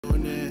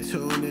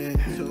Tune in.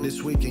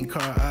 This week in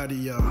car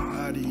audio.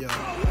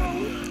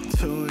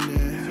 Tune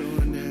in.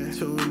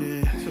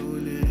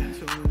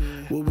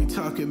 We'll be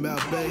talking about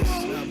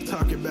bass,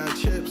 talking about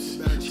chips,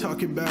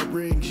 talking about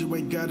rings. You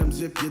ain't got them,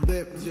 zip your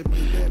lip. You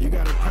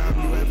got a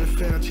problem you haven't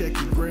found, check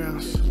your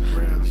grounds.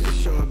 The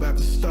show about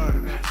to start.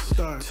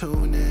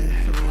 Tune in.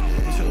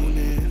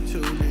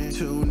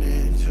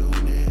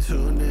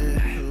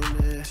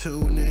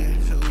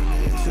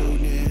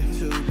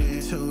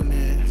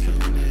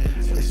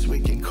 This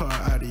week in car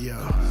audio.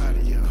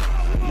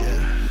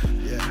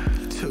 Yeah.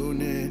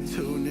 Tune in.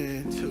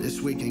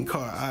 This week in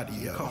car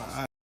audio.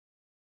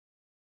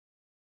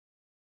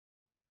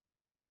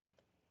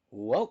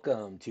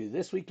 Welcome to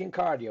This Week in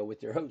Cardio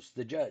with your host,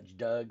 the Judge,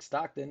 Doug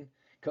Stockton,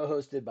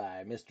 co-hosted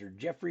by Mr.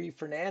 Jeffrey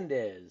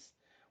Fernandez.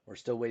 We're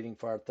still waiting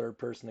for our third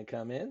person to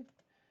come in.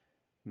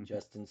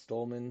 Justin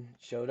Stolman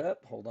showed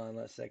up. Hold on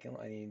a second.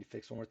 I need to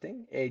fix one more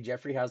thing. Hey,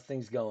 Jeffrey, how's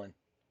things going?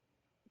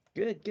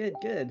 Good.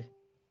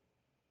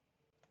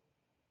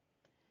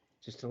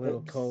 Just a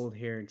little cold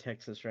here in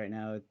Texas right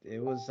now.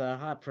 It was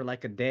hot for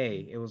like a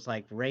day. It was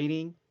like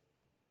raining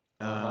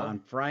on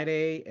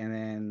Friday, and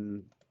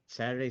then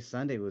Saturday,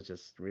 Sunday was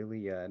just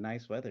really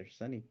nice weather,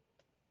 sunny.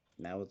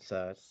 Now it's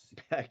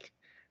back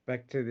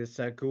to this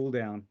cool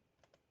down.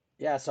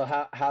 Yeah, so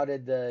how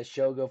did the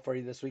show go for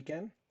you this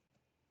weekend?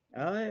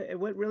 It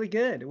went really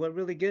good. We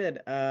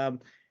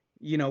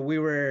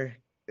were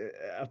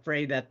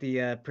afraid that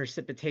the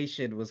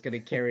precipitation was going to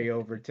carry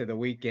over to the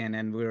weekend,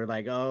 and we were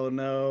like, oh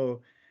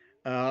no.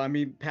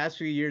 Past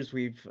few years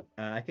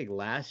I think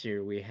last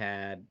year we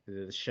had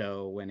the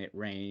show when it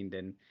rained,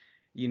 and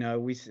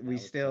we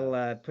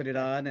still put it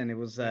on, and it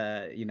was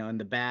in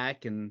the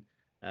back, and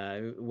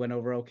it went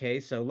over okay.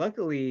 So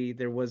luckily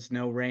there was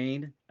no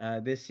rain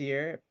this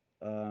year.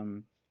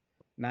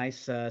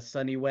 Nice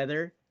sunny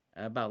weather,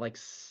 about like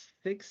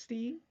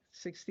 60,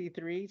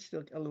 63,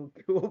 still a little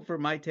cool for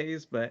my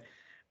taste, but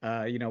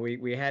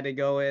we had to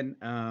go in.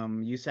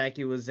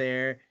 Yusaki was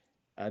there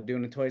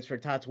doing the Toys for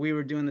Tots. We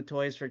were doing the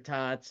Toys for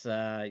Tots,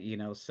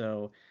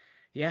 so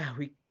yeah,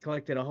 we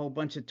collected a whole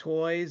bunch of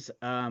toys.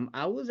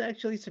 I was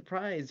actually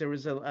surprised. There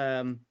was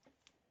a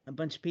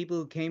bunch of people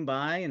who came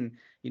by and,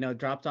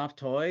 dropped off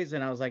toys,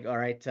 and I was like, all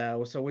right,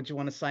 so what you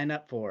want to sign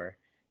up for?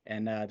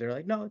 And they're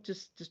like, no,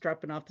 just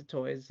dropping off the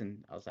toys.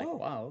 And I was like,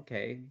 wow,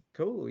 okay,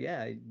 cool,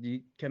 yeah. You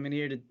come in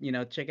here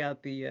to, check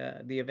out the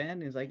event?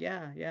 And he's like,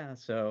 yeah.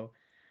 So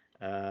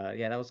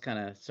yeah, that was kind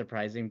of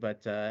surprising,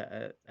 but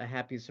a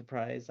happy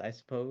surprise, I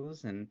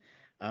suppose. And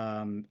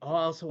I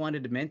also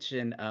wanted to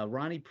mention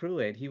Ronnie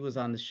Pruitt. He was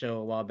on the show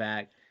a while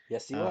back.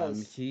 Yes, he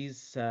was.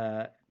 He's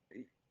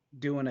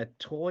doing a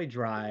toy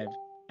drive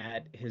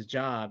at his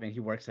job, and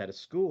he works at a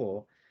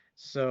school.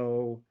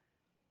 So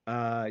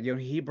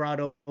he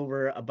brought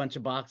over a bunch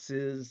of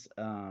boxes,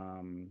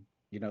 toys.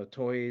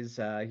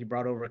 He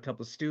brought over a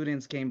couple of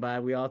students came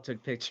by. We all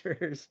took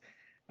pictures.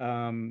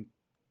 Um,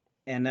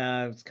 and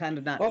it's kind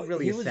of not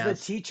really he a was the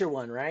teacher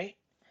one, right?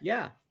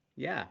 Yeah.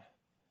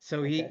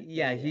 So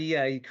Okay.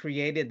 he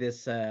created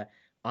this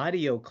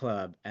audio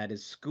club at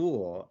his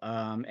school,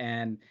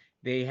 and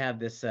they have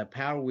this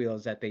Power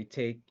Wheels that they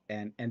take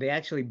and they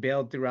actually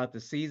build throughout the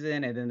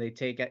season, and then they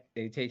take it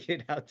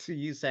out to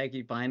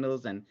USACI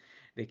finals, and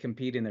they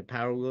compete in their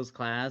Power Wheels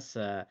class.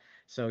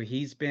 So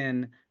he's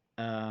been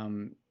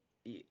having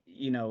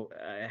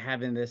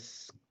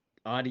this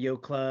audio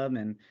club,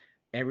 and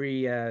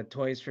every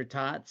Toys for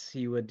Tots,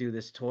 he would do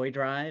this toy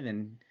drive,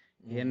 and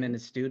him and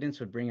his students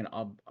would bring in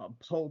a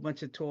whole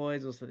bunch of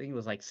toys. I think it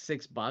was like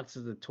 6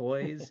 boxes of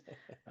toys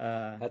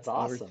That's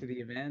over awesome. to the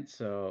event.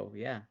 So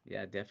yeah,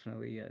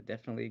 definitely a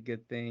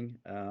good thing.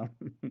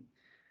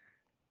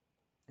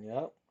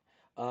 Yep.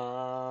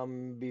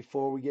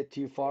 Before we get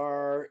too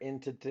far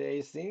into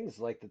today's things,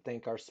 I'd like to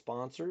thank our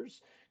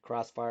sponsors,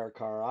 Crossfire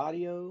Car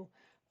Audio,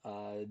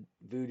 uh,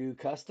 Voodoo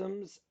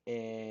Customs,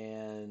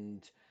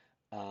 and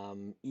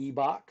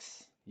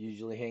E-Box,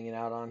 usually hanging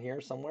out on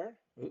here somewhere.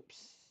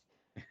 Oops.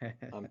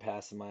 I'm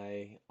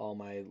passing all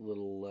my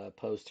little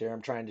post here.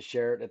 I'm trying to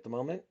share it at the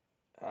moment.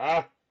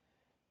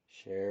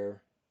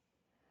 Share.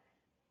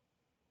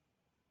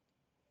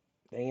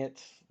 Dang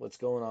it. What's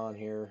going on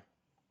here?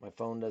 My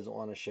phone doesn't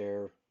want to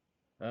share.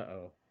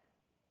 Uh-oh.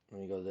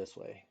 Let me go this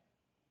way.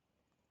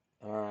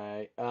 All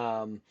right.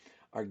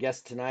 Our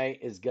guest tonight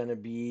is going to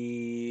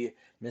be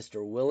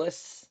Mr.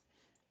 Willis.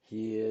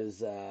 He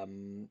is,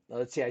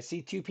 let's see, I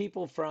see 2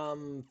 people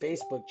from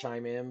Facebook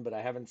chime in, but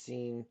I haven't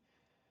seen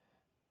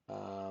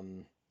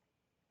um,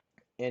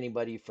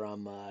 anybody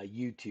from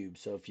YouTube.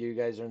 So if you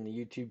guys are in the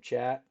YouTube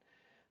chat,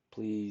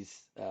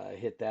 please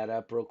hit that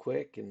up real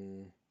quick,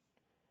 and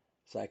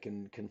so I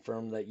can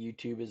confirm that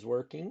YouTube is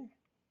working,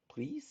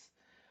 please.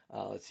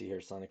 Let's see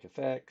here, Sonic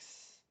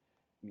Effects.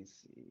 Let me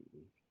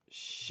see.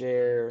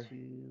 Share.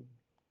 YouTube.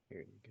 Here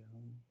you go.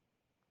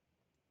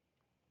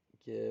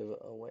 Give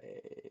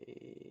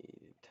away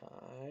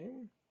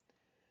time.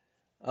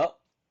 Oh,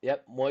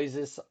 yep,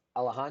 Moises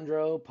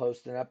Alejandro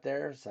posting up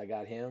there, so I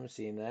got him,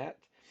 seeing that.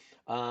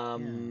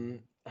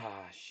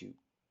 Shoot.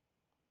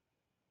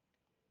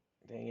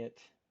 Dang it.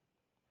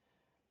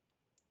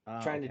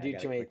 Oh, Trying to okay. I do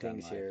gotta too many click on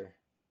things live. here.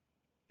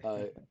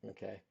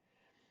 Okay.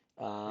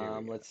 Here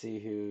we go. Let's see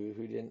who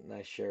didn't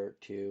I share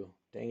it to?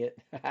 Dang it.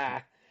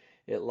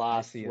 It I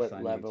lost see us what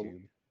on level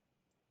YouTube.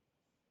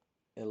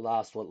 it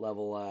lost what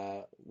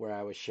level where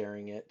I was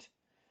sharing it.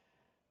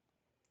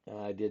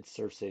 I did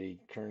Surf City,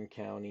 Kern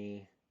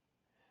County,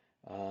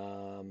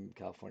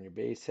 California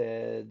Bass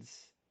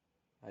Heads.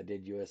 I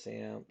did US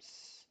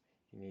Amps,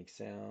 Unique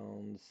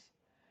Sounds.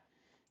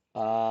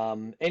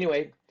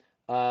 Anyway,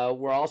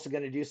 we're also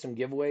going to do some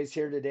giveaways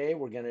here today.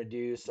 We're going to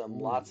do some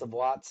lots Ooh, of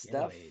watts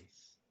stuff. giveaways.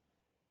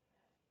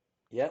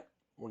 Yep,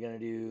 we're going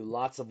to do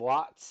lots of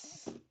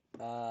watts.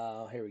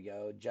 Here we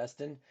go.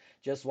 Justin,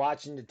 just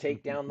watching to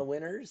take down the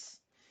winners.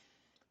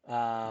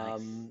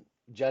 Nice.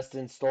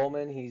 Justin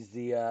Stolman, he's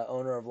the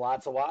owner of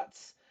Lots of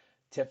Watts.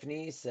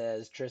 Tiffany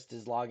says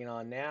Trista's logging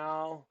on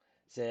now.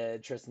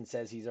 Tristan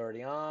says he's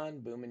already on.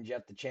 Boom and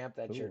Jeff the Champ,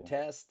 that's your Cool.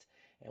 test.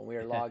 And we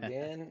are logged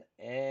in.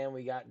 And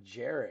we got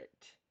Jarrett.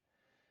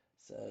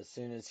 So as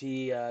soon as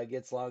he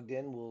gets logged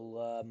in,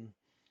 we'll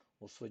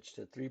switch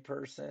to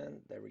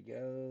 3-person. There we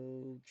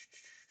go.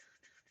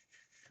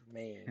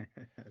 Man,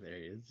 There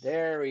he is.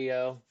 there we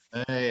go.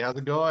 Hey, how's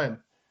it going?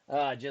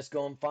 Just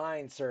going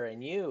fine, sir.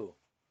 And you?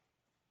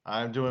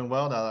 I'm doing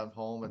well now that I'm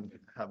home and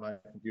have my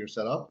computer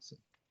set up. So,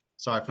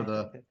 sorry for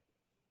the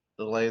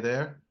delay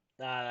there.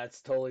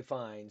 That's totally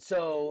fine.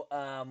 So,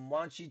 why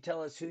don't you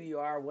tell us who you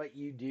are, what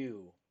you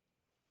do,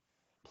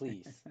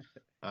 please?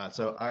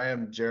 So I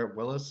am Jarrett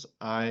Willis.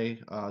 I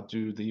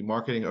do the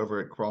marketing over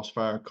at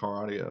Crossfire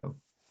Car Audio.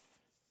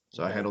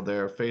 So I Okay. handle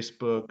their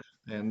Facebook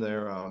and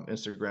their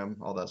Instagram,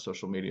 all that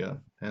social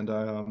media. And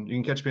you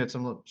can catch me at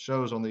some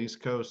shows on the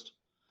East Coast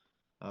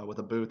with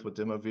a booth with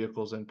demo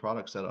vehicles and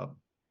product setup.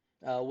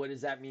 What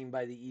does that mean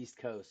by the East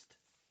Coast?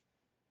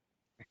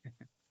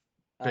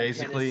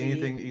 Basically, Tennessee?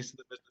 anything east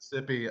of the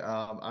Mississippi.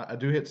 I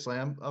do hit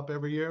Slam up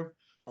every year.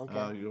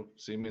 Okay. You'll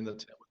see me in the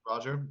tent with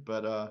Roger.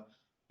 But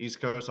East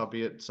Coast, I'll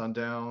be at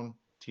Sundown,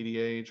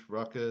 TDH,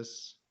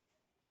 Ruckus,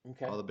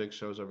 Okay. all the big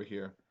shows over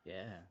here.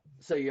 Yeah.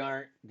 So you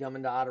aren't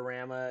coming to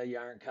Autorama. You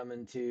aren't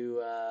coming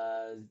to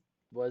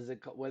what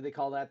do they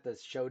call that? The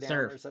Showdown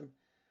Surf. or something?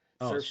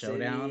 Oh, Surf Showdown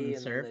City, and and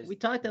then Surf. there's We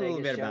talked a little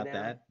Vegas bit about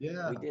Showdown. that.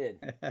 Yeah, We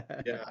did.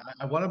 yeah.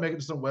 I want to make it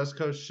to some West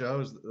Coast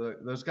shows.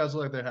 Those guys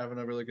look like they're having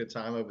a really good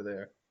time over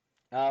there.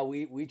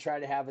 We try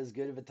to have as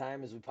good of a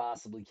time as we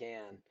possibly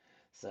can,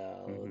 so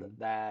Mhm.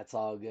 that's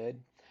all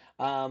good.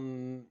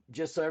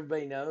 Just so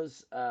everybody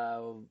knows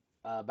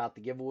about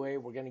the giveaway,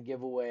 we're going to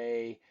give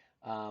away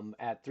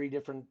at 3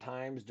 different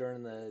times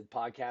during the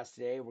podcast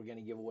today. We're going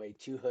to give away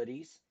 2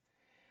 hoodies.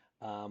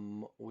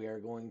 We are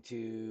going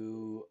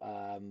to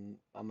I'm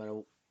going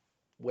to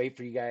wait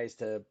for you guys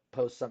to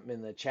post something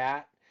in the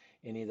chat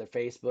in either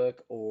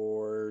Facebook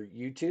or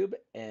YouTube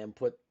and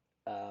put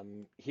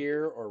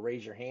here or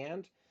raise your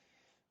hand.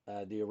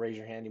 Do a raise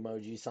your hand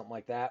emoji, something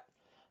like that.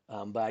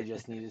 But I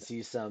just need to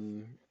see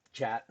some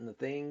chat and the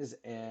things.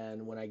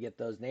 And when I get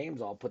those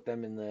names, I'll put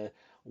them in the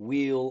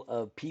wheel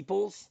of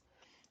peoples.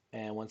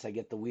 And once I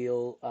get the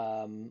wheel,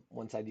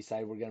 once I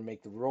decide we're going to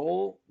make the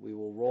roll, we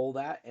will roll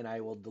that. And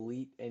I will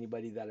delete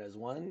anybody that has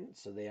won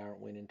so they aren't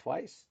winning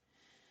twice.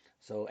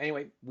 So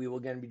anyway, we will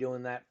going to be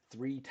doing that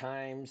 3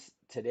 times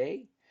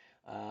today.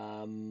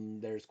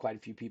 There's quite a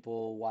few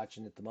people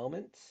watching at the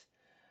moment.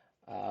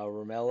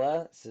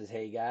 Ramella says,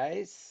 "Hey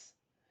guys,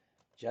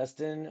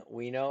 Justin,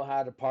 we know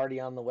how to party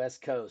on the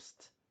West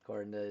Coast,"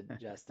 according to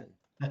Justin.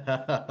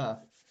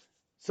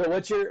 So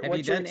what's your Have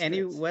you done any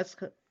experience? West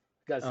Coast?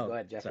 Go Oh,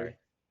 ahead, Jeffrey. sorry.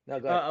 No,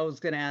 go ahead. I was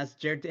gonna ask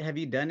Jared, have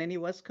you done any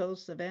West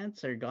Coast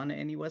events or gone to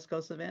any West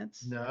Coast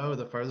events? No,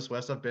 the furthest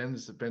west I've been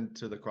has been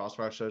to the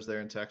Crossfire shows there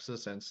in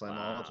Texas and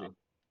Slamology. Wow.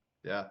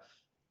 Yeah.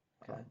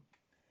 Okay.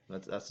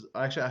 That's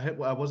actually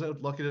I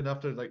wasn't lucky enough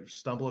to like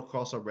stumble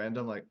across a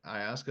random like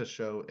Ayahuasca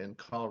show in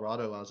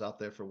Colorado when I was out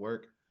there for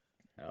work.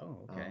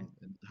 Oh, okay.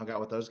 And hung out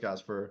with those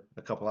guys for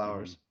a couple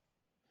hours.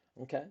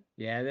 Okay.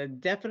 Yeah,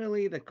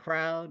 definitely the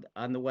crowd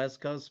on the West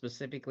Coast,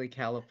 specifically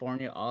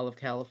California, all of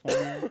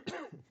California.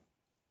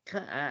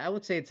 I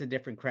would say it's a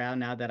different crowd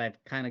now that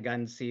I've kind of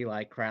gotten to see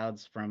like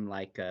crowds from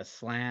like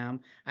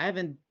Slam. I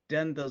haven't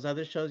done those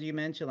other shows you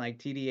mentioned like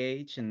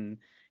TDH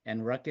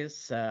and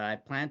Ruckus. I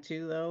plan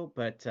to though,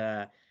 but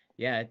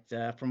yeah,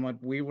 from what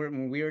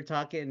when we were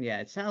talking, yeah,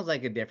 it sounds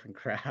like a different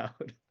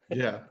crowd.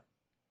 Yeah.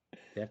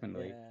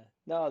 Definitely. Yeah.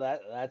 No,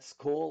 that's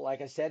cool.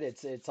 Like I said,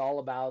 it's all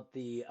about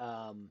the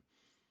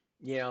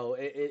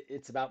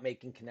it's about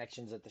making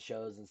connections at the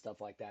shows and stuff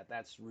like that.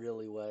 That's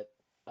really what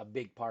a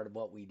big part of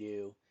what we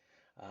do.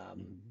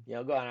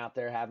 Going out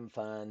there, having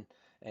fun,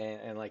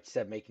 and like you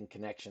said, making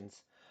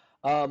connections.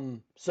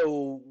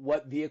 So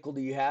what vehicle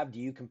do you have? Do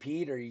you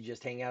compete, or you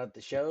just hang out at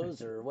the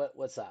shows, or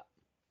what's up?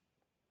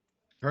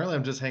 Currently,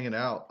 I'm just hanging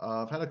out.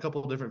 I've had a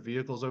couple of different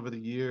vehicles over the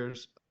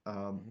years.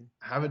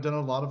 Haven't done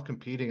a lot of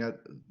competing.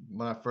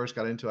 When I first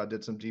got into it, I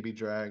did some GB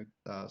drag,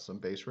 some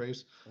base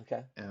race.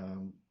 Okay.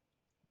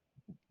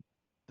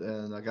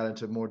 Then I got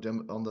into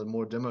on the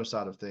more demo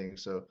side of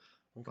things. So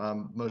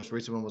most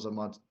recent one was a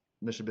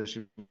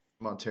Mitsubishi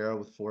Montero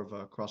with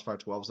 4 Crossfire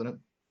 12s in it.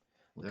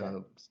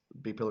 Okay.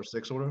 B Pillar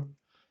 6 order.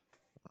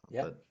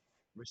 Yep. But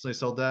recently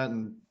sold that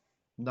and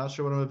not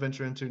sure what I'm gonna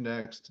venture into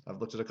next. I've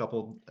looked at a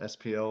couple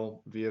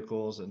SPL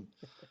vehicles and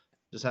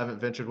just haven't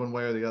ventured one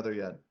way or the other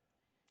yet.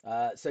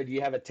 So do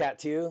you have a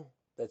tattoo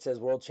that says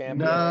world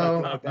champion or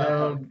anything No, like that?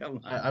 no,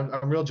 Come on.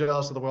 I'm real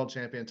jealous of the world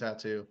champion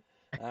tattoo.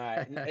 All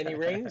right. Any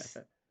rings?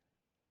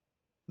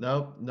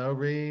 Nope, no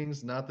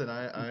rings, nothing.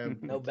 I am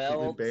No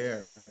completely bare.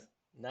 belts?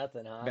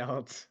 Nothing, huh?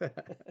 Belts.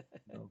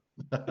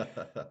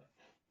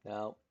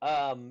 No.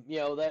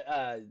 No.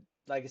 That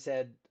like I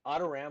said,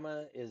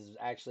 Autorama is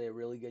actually a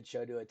really good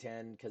show to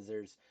attend because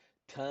there's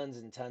tons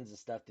and tons of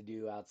stuff to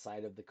do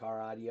outside of the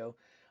car audio.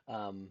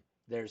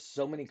 There's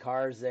so many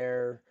cars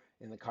there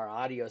in the car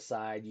audio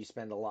side. You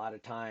spend a lot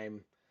of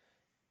time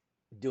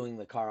doing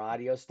the car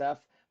audio stuff.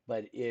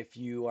 But if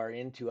you are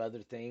into other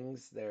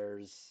things,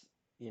 there's,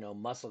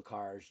 muscle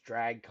cars,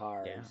 drag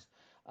Yeah.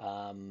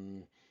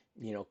 cars,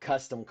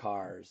 custom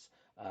cars.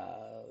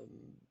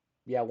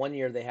 Yeah, one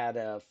year they had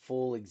a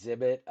full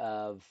exhibit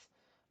of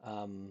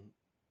um,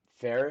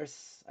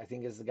 Ferris, I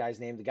think is the guy's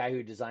name, the guy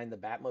who designed the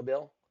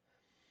Batmobile.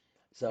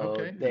 So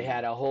Okay. they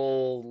had a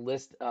whole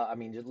list,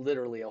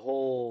 literally a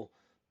whole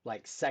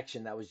like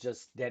section that was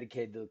just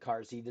dedicated to the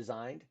cars he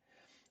designed.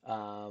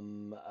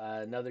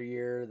 Another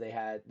year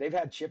they've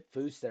had Chip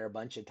Foose there a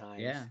bunch of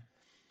times. Yeah.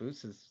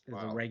 Boots is a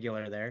Wow.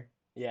 regular there.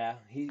 Yeah,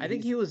 I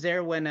think he was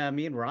there when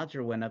me and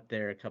Roger went up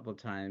there a couple of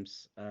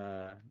times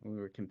when we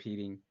were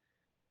competing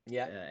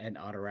yeah, at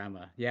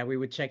Autorama. Yeah, we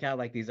would check out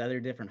like these other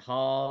different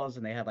halls,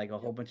 and they had like a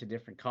whole bunch of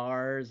different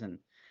cars, and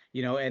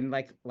and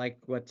like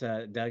what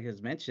Doug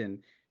has mentioned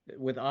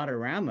with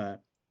Autorama,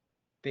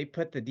 they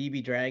put the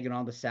DB Drag and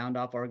all the sound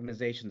off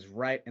organizations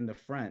right in the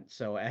front.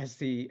 So as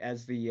the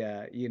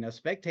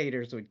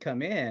spectators would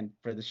come in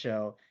for the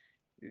show,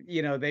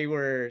 they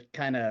were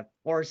kind of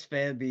force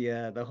fed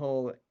the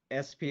whole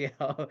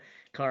SPL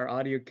car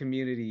audio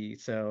community.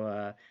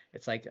 So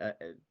it's like a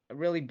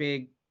really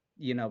big,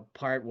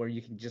 part where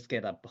you can just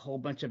get a whole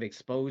bunch of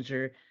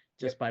exposure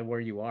just yep, by where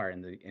you are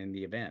in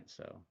the event.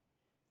 So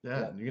Yeah,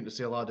 yep. and you get to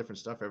see a lot of different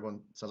stuff. Everyone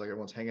sounds like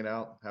everyone's hanging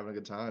out, having a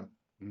good time.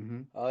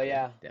 Oh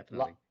yeah, yeah,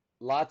 definitely.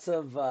 lots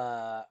of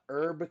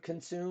herb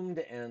consumed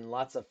and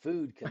lots of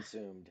food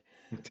consumed.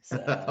 So,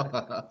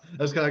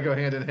 That's gotta go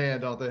hand in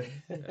hand, don't they?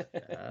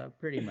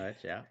 Pretty much,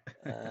 yeah.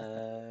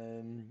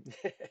 um,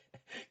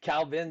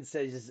 Calvin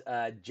says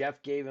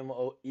Jeff gave him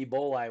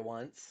Ebola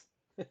once.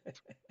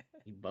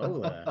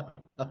 Ebola.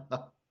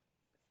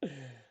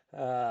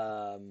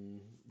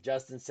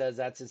 Justin says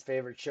that's his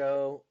favorite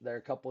show. There are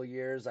a couple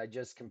years I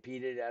just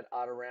competed at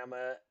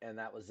Autorama and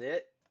that was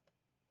it.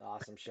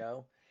 Awesome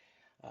show.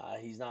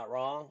 He's not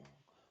wrong.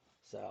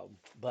 So,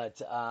 but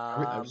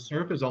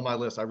Surf is on my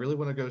list. I really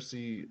want to go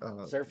see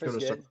surf go is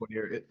to surf good. one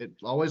year. It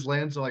always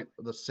lands like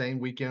the same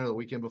weekend or the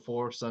weekend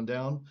before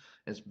sundown.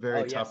 It's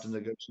very Oh tough to yes.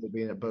 negotiate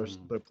being at both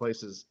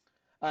places.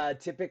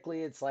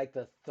 Typically it's like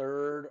the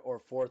third or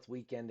fourth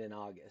weekend in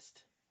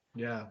August.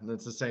 Yeah, and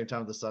it's the same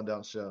time the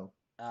sundown show.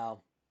 Oh,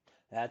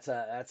 that's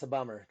a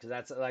bummer because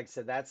that's like I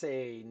said, that's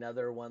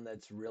another one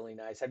that's really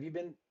nice. Have you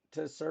been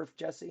to surf,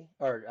 Jesse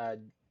or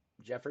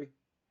Jeffrey?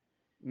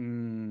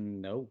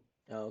 No,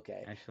 Oh,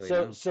 okay. actually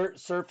So no.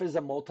 surf is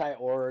a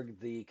multi-org.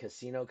 The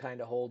casino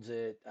kind of holds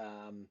it.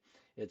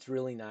 It's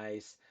really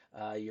nice.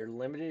 You're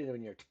limited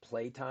in your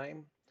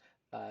playtime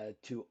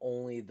to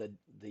only the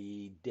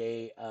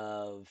day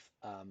of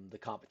the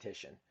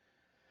competition.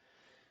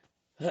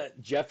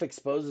 Jeff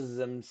exposes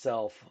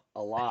himself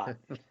a lot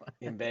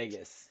in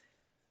Vegas.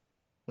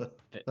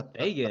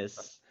 Vegas.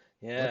 What's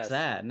Yes.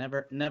 that?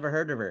 Never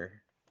heard of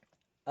her.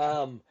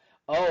 Um.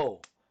 Oh,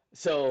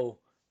 so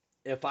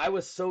if I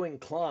was so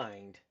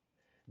inclined,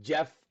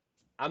 Jeff,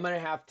 I'm gonna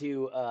have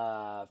to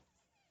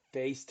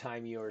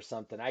FaceTime you or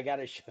something. I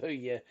gotta show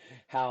you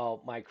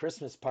how my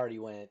Christmas party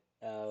went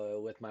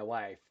with my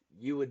wife.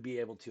 You would be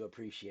able to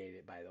appreciate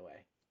it, by the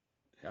way.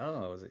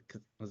 Oh,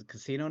 was it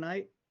casino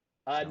night?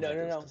 Sounds No, like it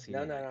no, was no, no,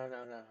 casino no, night.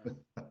 no,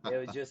 no, no.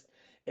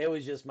 It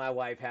was just my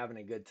wife having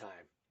a good time.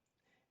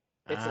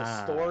 It's a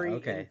Ah, story in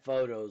okay.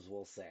 photos,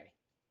 we'll say.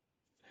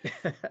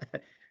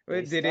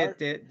 Well, They did it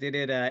start. did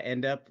it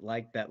end up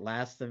like that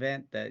last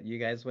event that you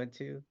guys went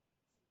to?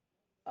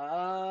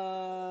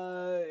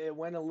 It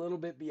went a little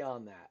bit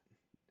beyond that.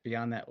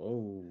 Beyond that,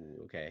 oh,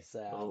 okay. So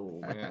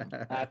Oh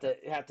man. I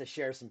have to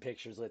share some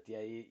pictures with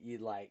you. You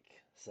like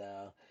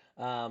so.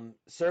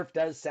 Surf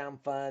does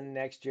sound fun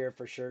next year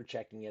for sure.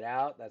 Checking it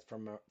out. That's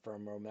from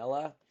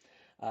Romella.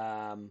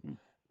 Um, Hmm.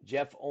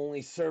 Jeff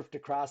only surfed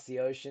across the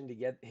ocean to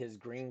get his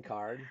green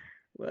card.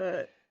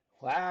 What?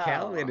 Wow,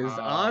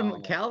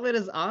 Wow. Calvin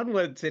is on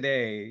one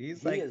today.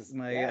 He's he like is.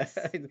 my Yes,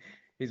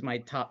 he's my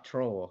top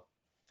troll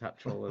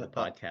of the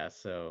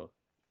podcast. So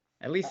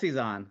at least he's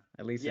on.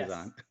 At least he's yes.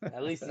 on.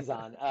 At least he's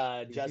on.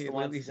 Justin At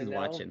wants least to he's know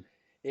watching.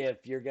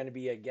 if you're going to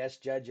be a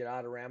guest judge at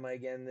Autorama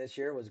again this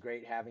year. It was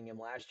great having him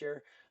last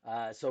year.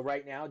 So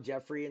right now,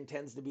 Jeffrey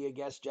intends to be a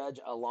guest judge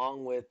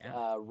along with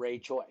Yeah, Ray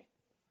Choi.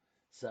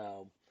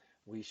 So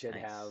we should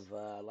nice. have,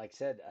 like I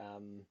said,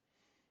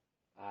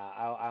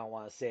 I don't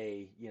want to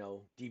say,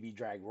 DB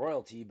drag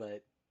royalty,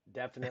 but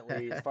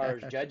definitely as far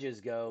as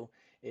judges go,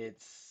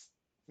 it's,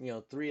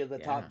 three of the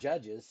top Yeah.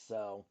 judges.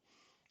 So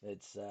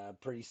it's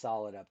pretty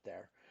solid up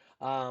there.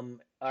 All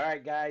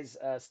right, guys,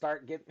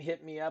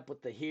 hit me up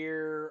with the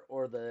here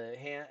or the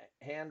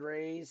hand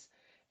raise,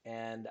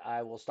 and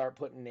I will start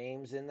putting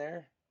names in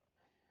there.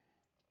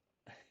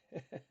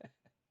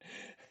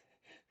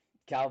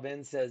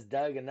 Calvin says,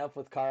 Doug, enough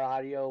with car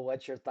audio.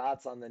 What's your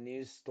thoughts on the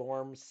new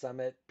Storm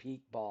Summit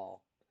Peak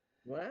Ball?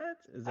 What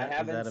is I that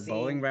haven't a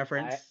bowling seen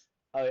reference?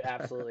 Oh,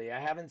 absolutely. I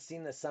haven't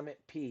seen the Summit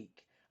Peak.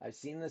 I've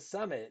seen the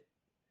Summit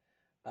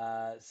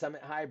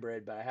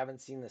Hybrid, but I haven't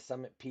seen the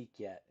Summit Peak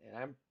yet. And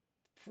I'm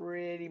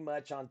pretty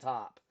much on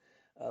top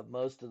of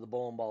most of the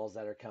bowling balls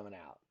that are coming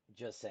out.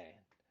 Just saying.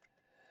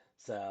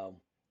 So,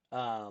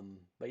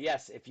 but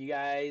yes, if you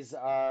guys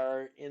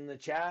are in the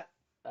chat,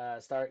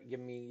 start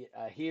giving me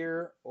a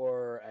here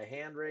or a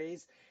hand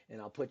raise,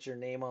 and I'll put your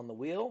name on the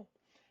wheel,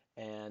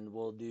 and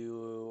we'll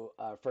do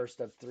first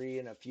of three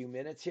in a few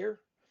minutes here.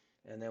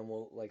 And then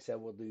like I said,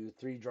 we'll do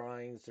 3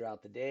 drawings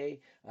throughout the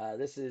day.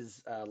 This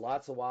is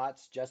Lots of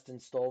Watts, Justin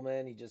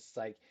Stolman.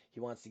 He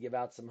wants to give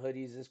out some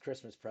hoodies as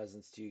Christmas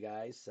presents to you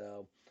guys.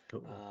 So,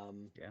 Cool.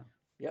 um, Yeah.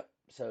 yep.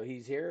 So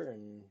he's here,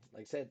 and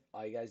like I said,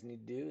 all you guys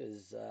need to do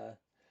is,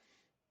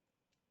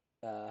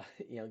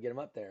 get him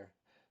up there.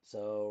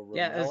 So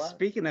Yeah, Ramella,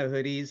 speaking of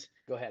hoodies,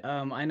 go ahead.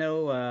 I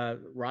know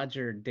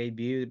Roger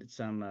debuted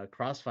some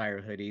Crossfire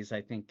hoodies.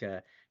 I think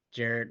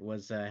Jarrett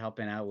was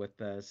helping out with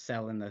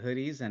selling the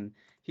hoodies, and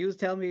he was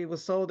telling me it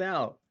was sold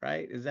out,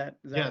 right? Is that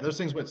Yeah, those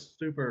things went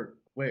super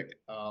quick.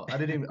 I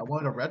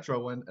wanted a retro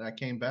one, and I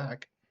came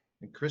back,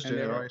 and and Christian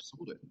they had were, already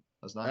sold it.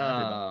 I was not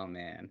happy about oh it.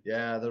 man,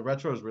 Yeah, the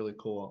retro is really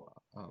cool.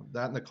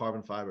 That and the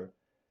carbon fiber.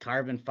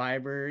 carbon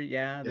fiber.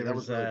 Yeah, Yeah, there that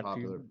was was really a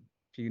popular.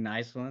 few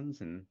nice ones,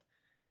 and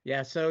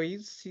yeah, so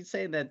he's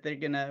saying that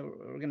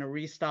we're gonna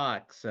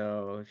restock.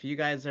 So if you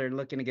guys are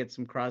looking to get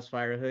some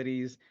Crossfire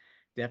hoodies,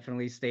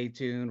 definitely stay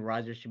tuned.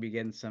 Roger should be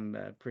getting some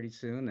pretty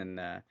soon,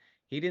 and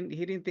he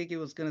didn't think it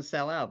was gonna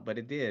sell out, but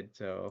it did.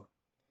 So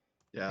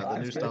Yeah, Oh, the that's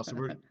new good. style. So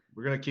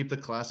we're gonna keep the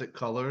classic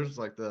colors,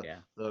 like the yeah.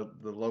 the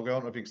logo. I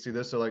don't know if you can see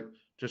this. So like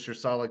just your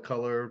solid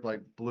color,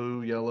 like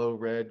blue, yellow,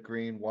 red,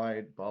 green,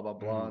 white, blah blah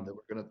blah. And Mm, then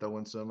we're gonna throw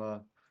in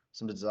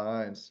some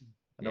designs.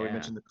 I know we yeah,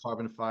 mentioned the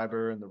carbon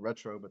fiber and the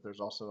retro, but there's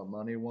also a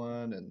money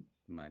one and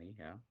money.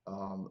 Yeah,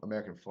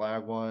 American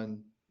flag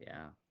one,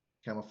 yeah,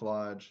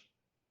 camouflage,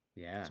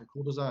 yeah. some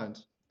cool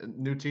designs. And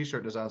new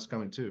T-shirt designs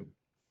coming too.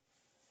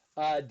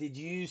 Did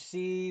you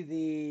see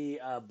the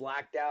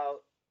blacked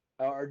out,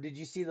 or did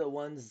you see the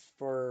ones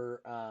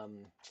for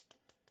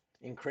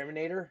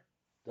Incriminator?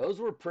 Those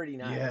were pretty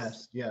nice.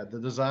 Yes, yeah, the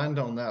design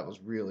on that was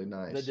really The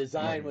nice.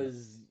 design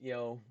was,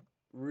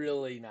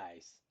 really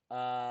nice.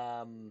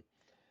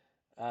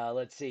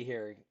 Let's see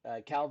here.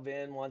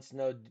 Calvin wants to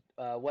know,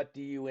 what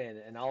do you win?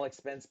 An all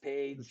expense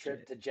paid That's trip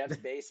right. to Jeff's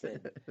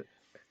basement.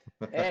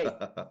 Hey.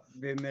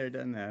 Been there,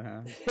 done that,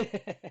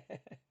 huh?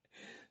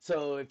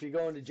 So if you're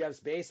going to Jeff's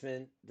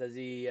basement, does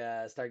he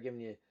start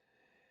giving you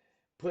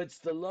puts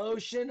the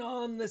lotion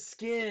on the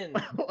skin?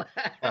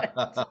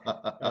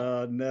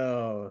 Oh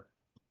no.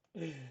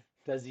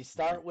 Does he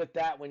start with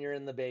that when you're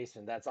in the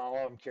basement? That's all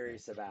I'm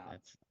curious about.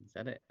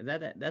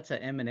 That's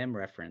an Eminem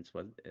reference,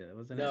 wasn't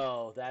it?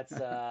 No, that's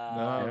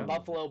No.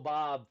 Buffalo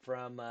Bob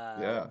from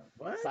Yeah.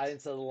 What?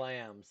 Silence of the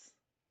Lambs.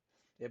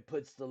 It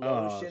puts the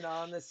Oh, lotion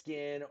on the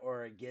skin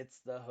or it gets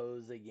the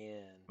hose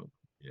again.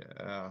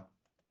 Yeah.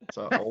 It's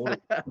an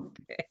old.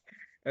 okay.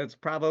 It's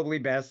probably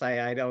best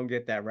I don't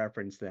get that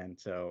reference then.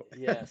 So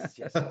Yes.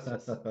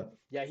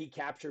 Yeah, he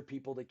captured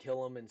people to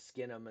kill them and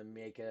skin them and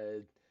make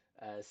a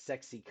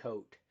sexy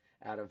coat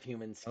out of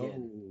human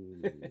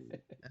skin. Oh.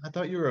 I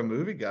thought you were a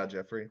movie guy,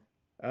 Jeffrey.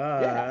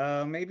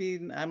 Yeah. Maybe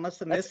I must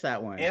have That's missed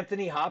that one.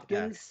 Anthony Yeah.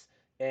 Hopkins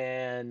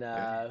and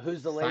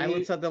who's the lady?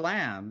 Silence of the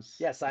Lambs.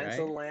 Yeah, Silence of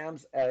right? the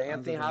Lambs. Silence Anthony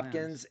of the Lambs.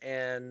 Hopkins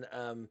and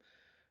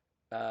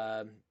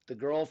the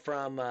girl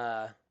from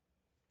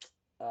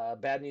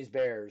Bad News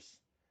Bears.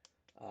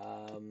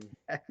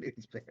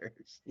 These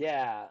bears.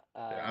 Yeah.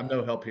 Yeah, I'm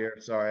no help here.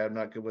 Sorry, I'm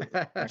not good with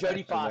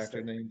Jodie Foster.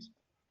 actor names.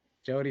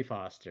 Jodie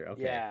Foster.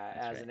 Okay. Yeah,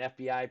 that's as right.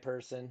 an FBI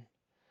person.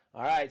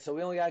 All right, so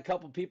we only got a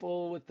couple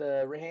people with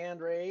the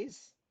hand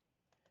raise.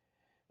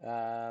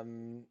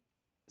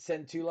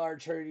 Send 2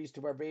 large hoodies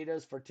to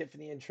Barbados for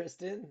Tiffany and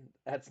Tristan.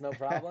 That's no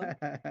problem.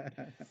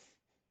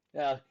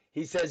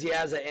 He says he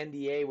has an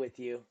NDA with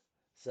you,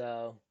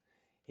 so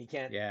he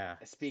can't Yeah.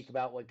 speak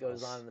about what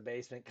goes on in the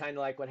basement. Kind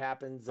of like what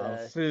happens.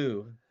 I'll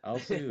sue.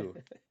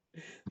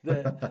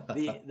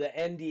 the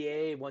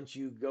NDA once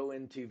you go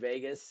into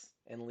Vegas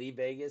and leave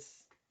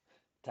Vegas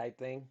type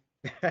thing.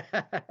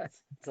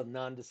 It's a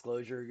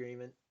non-disclosure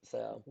agreement.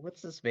 So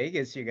What's this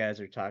Vegas you guys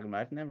are talking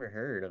about? I've never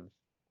heard of.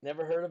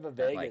 never heard of a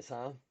That, Vegas,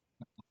 huh?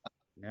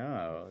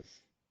 No.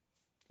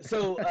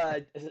 So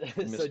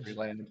Mystery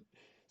Land.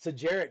 so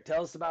Jarrett,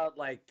 tell us about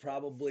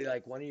probably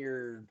one of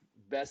your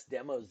best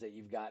demos that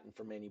you've gotten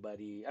from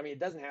anybody. I mean, it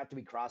doesn't have to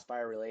be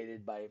Crossfire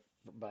related by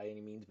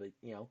any means, but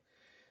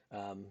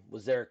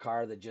Was there a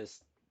car that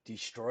just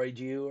destroyed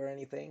you or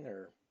anything?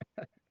 Or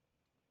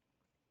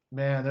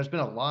Man, there's been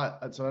a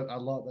lot. So I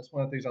love that's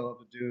one of the things I love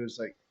to do is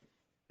like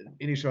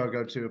any show I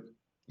go to,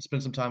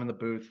 spend some time in the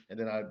booth, and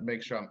then I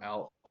make sure I'm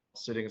out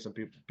sitting in some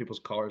people's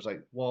cars,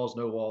 like walls,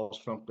 no walls,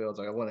 front builds.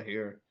 Like I want to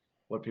hear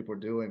what people are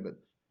doing. But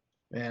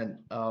man,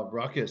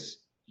 Ruckus,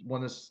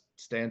 one that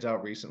stands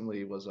out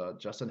recently was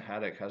Justin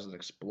Haddock has an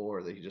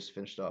Explorer that he just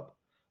finished up.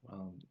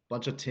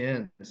 Bunch of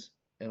tens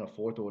in a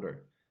fourth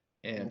order,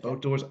 and okay. both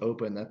doors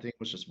open. That thing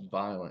was just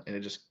violent, and it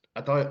just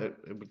I thought it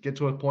would get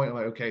to a point. I'm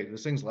like, okay,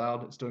 this thing's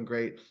loud, it's doing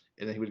great,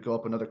 and then he would go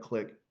up another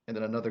click, and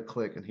then another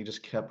click, and he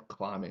just kept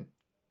climbing.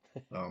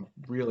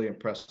 Really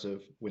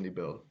impressive windy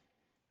build.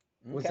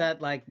 Was Okay.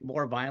 that like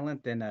more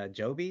violent than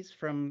Joby's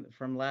from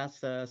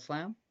last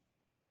slam?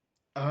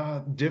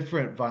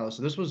 Different violence.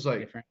 So this was like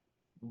Different.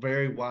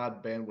 very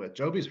wide bandwidth.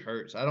 Joby's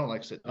hurts. I don't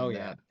like sitting Oh in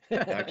yeah.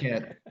 that. Yeah, I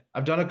can't.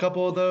 I've done a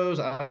couple of those.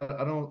 I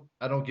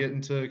don't get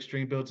into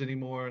extreme builds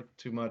anymore.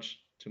 Too much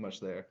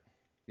there.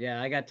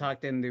 Yeah, I got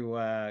talked into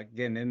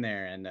getting in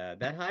there, and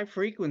that high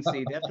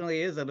frequency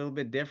definitely is a little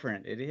bit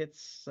different. It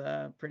hits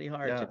pretty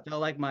hard. Yeah. It felt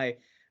like my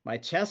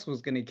chest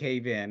was gonna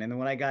cave in, and then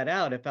when I got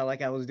out, it felt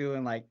like I was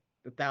doing like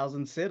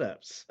 1,000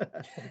 sit-ups.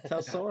 That's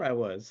how sore I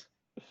was.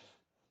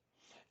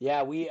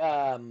 Yeah,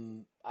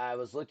 I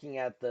was looking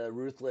at the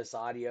Ruthless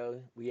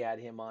audio. We had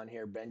him on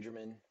here,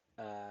 Benjamin.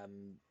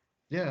 Um,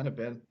 Yeah,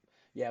 Ben.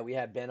 yeah, we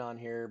had Ben on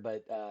here,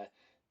 but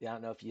yeah, I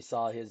don't know if you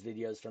saw his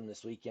videos from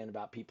this weekend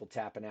about people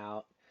tapping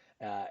out.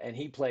 And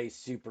he plays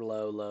super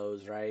low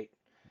lows, right?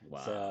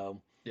 Wow.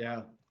 So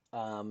Yeah.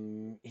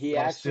 he A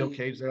lot of steel actually,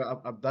 cage there.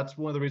 That's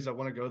one of the reasons I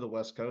want to go to the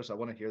West Coast. I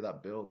want to hear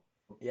that build.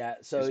 yeah,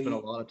 He so spent a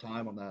lot of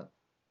time on that.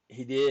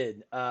 he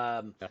did.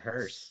 The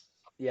hearse.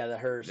 Yeah, the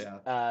hearse.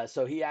 Yeah.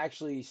 So he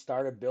actually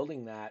started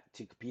building that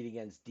to compete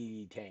against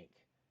DD Tank.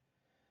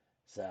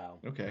 So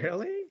Okay.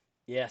 Really?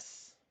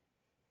 yes,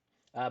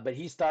 but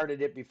he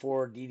started it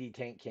before DD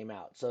Tank came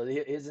out. So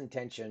his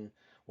intention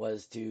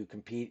was to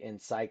compete in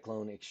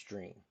Cyclone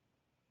Extreme.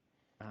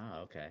 Oh,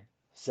 okay.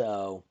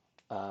 So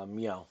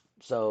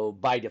so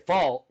by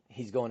default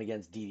he's going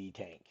against DD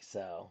Tank.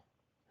 So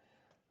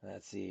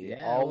let's see,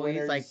 Yeah, all well,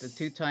 he's like the winners.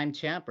 two-time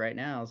champ right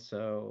now,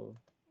 so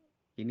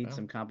he needs Well,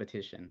 some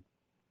competition.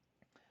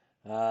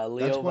 that's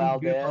Leo one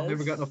vehicle I've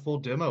never gotten a Valdez. full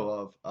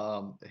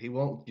demo He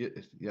won't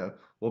get,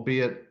 we'll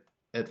be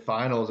at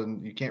finals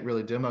and you can't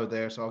really demo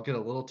there, so I'll get a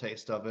little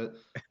taste of it.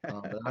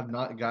 But I've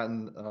not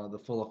gotten the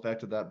full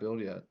effect of that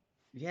build yet.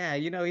 Yeah,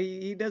 he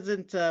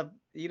doesn't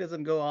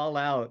go all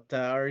out,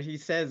 or he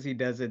says he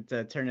doesn't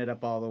turn it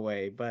up all the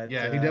way, but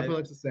Yeah, he definitely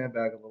likes to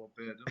sandbag a little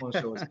bit. Doesn't want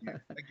to show his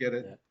gear. I get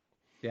it.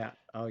 Yeah. yeah,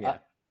 oh Uh,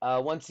 yeah.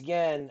 Once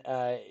again,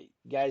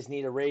 you guys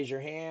need to raise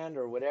your hand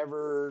or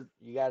whatever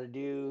you got to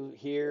do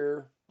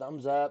here.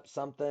 Thumbs up,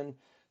 something,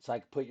 so I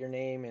can put your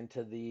name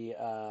into the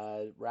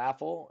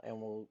raffle, and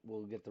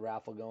we'll get the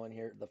raffle going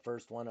here. The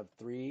first one of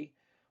three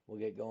will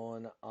get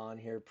going on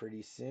here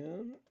pretty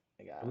soon.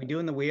 I Are we got.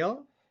 doing the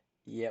wheel?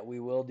 Yeah, we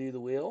will do the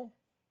wheel.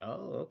 Oh,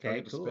 Do I okay,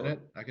 get to spin cool. it?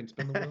 I can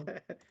spin the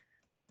wheel.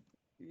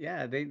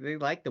 Yeah, they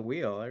like the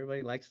wheel.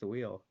 Everybody likes the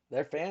wheel.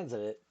 They're fans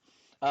of it.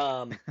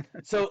 Um,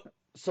 so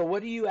so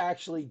what do you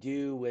actually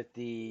do with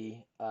the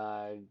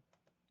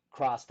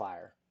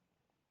Crossfire?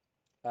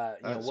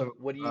 So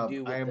what do you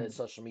do I with the am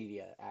social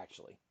media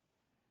actually?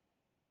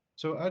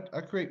 so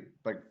I create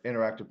like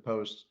interactive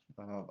posts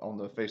on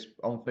the face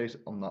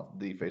on not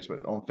the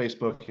Facebook on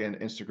Facebook and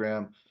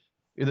Instagram,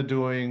 either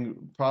doing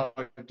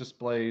product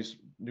displays,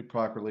 new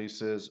product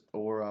releases,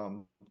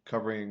 or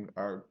covering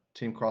our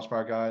Team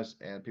Crossfire guys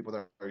and people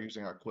that are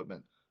using our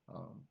equipment.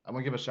 I want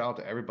to give a shout out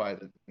to everybody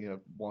that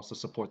wants to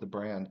support the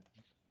brand.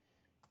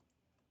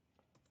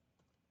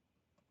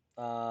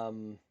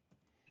 Um,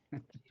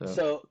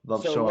 So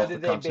love so showing what off do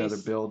the they content of their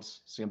base?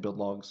 builds, seeing build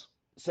logs.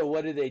 So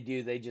what do they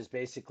do? They just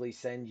basically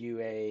send you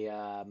a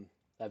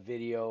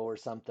video or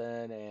something,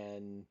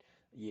 and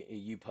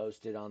you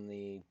post it on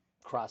the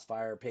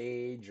Crossfire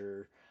page,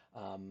 or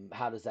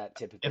how does that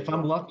typically If I'm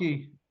work?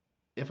 lucky,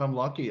 if I'm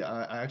lucky,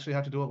 I actually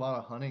have to do a lot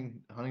of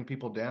hunting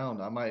people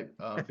down. I might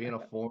be in a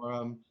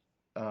forum.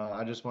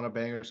 I just want to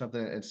bang or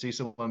something and see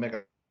someone make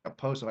a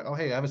post. I'm like, oh,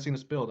 hey, I haven't seen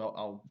this build.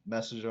 I'll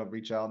message them,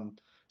 reach out. And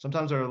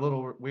sometimes they're a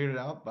little weirded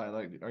out by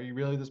like, are you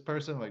really this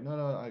person? I'm like,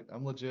 no,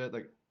 I'm legit.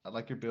 Like, I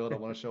like your build. I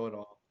want to show it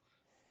off.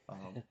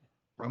 Um,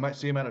 I might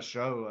see them at a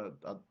show.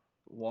 I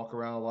walk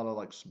around a lot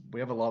of we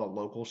have a lot of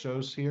local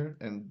shows here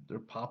and they're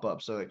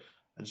pop-ups. So like,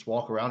 I just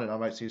walk around and I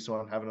might see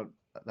someone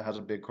that has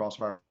a big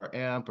Crossfire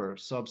amp or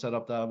sub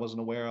setup that I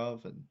wasn't aware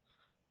of,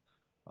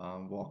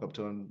 and walk up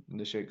to and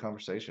initiate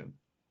conversation.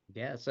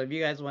 Yeah, so if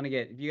you guys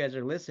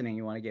are listening,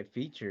 you want to get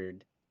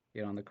featured,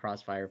 on the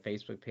Crossfire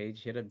Facebook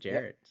page, hit up Yep.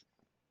 Jarrett.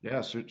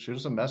 Yeah, shoot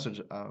us a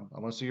message. I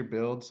want to see your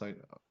builds. I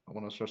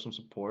want to show some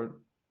support.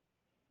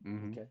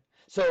 Hmm. Okay.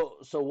 So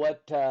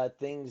what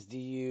things do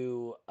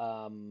you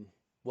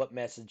what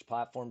message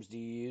platforms do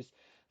you use?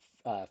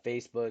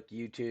 Facebook,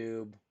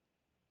 YouTube,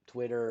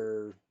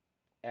 Twitter,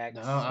 No, X,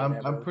 I'm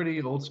whatever.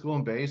 pretty old school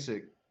and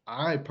basic.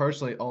 I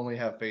personally only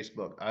have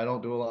Facebook. I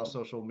don't do a lot of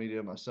social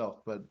media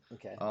myself, but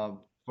Okay.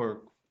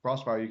 for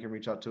Crossfire, you can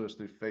reach out to us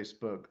through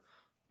Facebook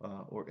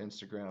or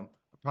Instagram.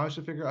 I probably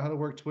should figure out how to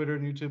work Twitter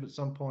and YouTube at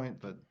some point,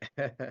 but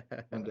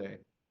one day.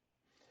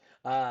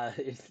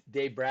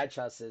 Dave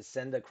Bradshaw says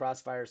send a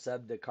Crossfire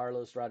sub to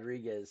Carlos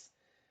Rodriguez.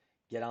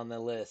 Get on the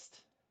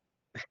list.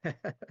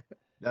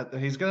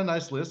 He's got a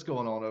nice list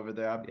going on over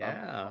there. I've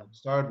Yeah.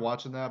 started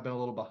watching that. I've been a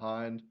little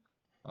behind,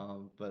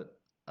 but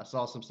I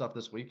saw some stuff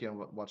this weekend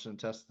watching him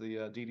test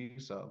the DD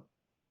sub.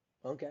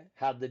 Okay.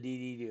 How'd the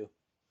DD do?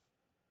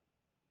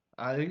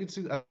 You can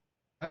see. I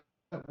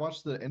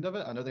watched the end of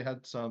it. I know they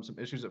had some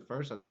issues at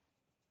first. I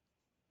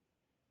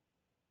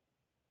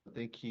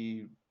think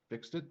he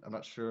fixed it. I'm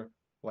not sure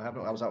what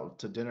happened. I was out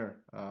to dinner,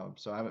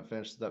 so I haven't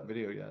finished that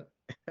video yet.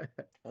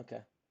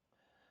 Okay.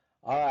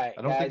 All right,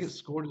 I don't think it guys.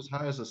 scored as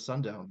high as a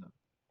Sundown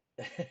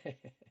though.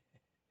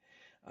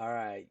 All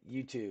right,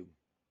 YouTube.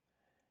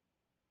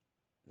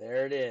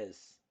 There it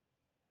is.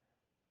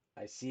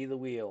 I see the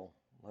wheel.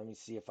 Let me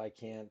see if I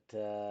can't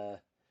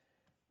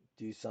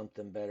do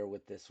something better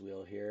with this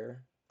wheel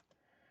here.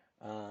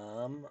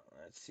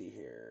 Let's see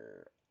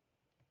here.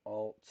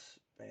 Alt,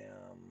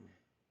 bam.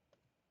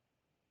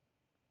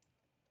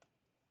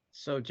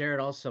 So Jarrett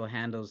also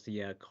handles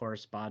the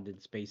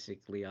correspondence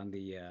basically on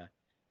the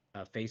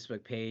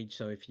Facebook page.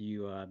 So if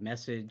you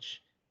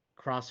message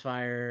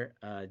Crossfire,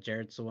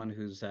 Jarrett's the one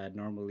who's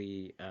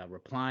normally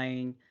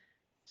replying.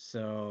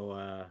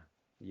 So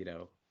you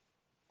know,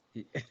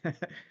 he,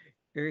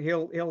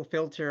 he'll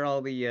filter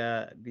all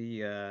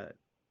the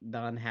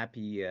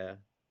non-happy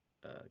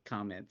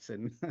comments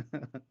and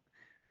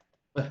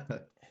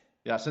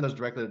Yeah, I send those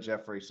directly to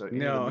Jeffrey. So any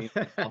of the no, mean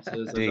responses,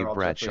 those are Dave all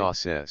Bradshaw Jeffrey.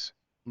 says,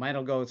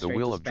 mine'll go The straight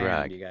Wheel to of spam,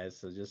 Drag. you guys.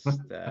 So just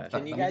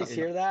Can you guys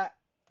hear that?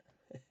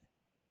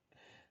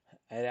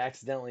 I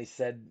accidentally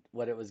said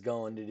what it was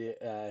going to do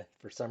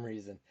for some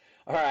reason.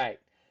 All right,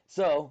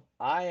 so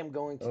I am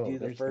going to Oh, do the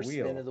there's the first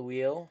spin wheel. of the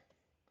wheel,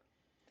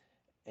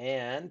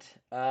 and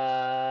all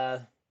I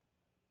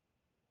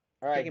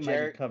right, think it might be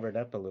Jarrett. covered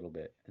up a little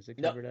bit. Is it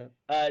No, covered up?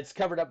 it's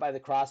covered up by the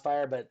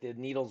Crossfire, but the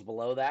needle's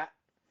below that,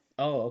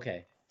 Oh,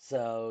 okay.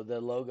 so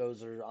the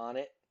logos are on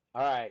it.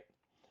 All right,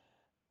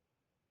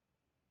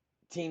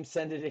 Team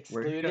Send It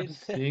Where are you excluded. guys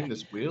seeing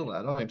this wheel?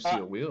 I don't even see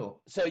a wheel.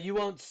 So you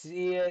won't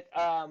see it.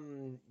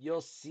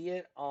 You'll see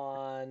it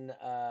on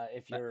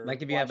if you're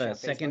Like if you have watching a on Facebook.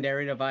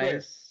 secondary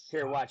device.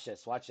 Here, watch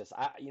this. Watch this.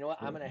 You know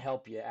what? I'm gonna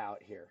help you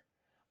out here.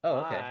 Oh,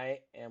 okay. I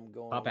am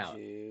going Pop out.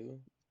 to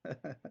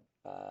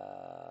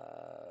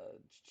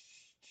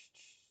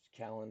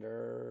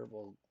calendar.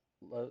 We'll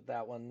load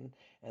that one,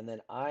 and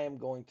then I am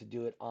going to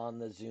do it on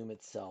the Zoom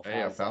itself. Hey,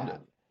 I How's found that?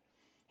 it.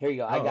 Here you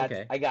go. Oh,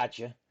 okay. I got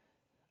you.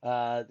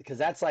 Because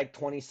that's like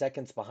 20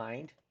 seconds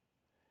behind.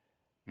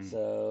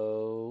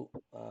 So,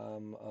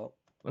 oh,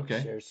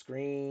 Okay. share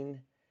screen.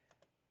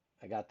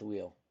 I got the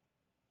wheel.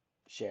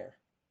 Share.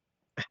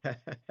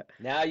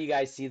 Now you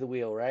guys see the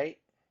wheel, right?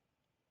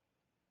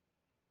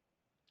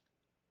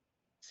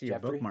 See your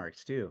Jeffrey?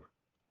 bookmarks too.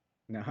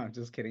 No, I'm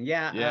just kidding.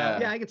 Yeah, Yeah.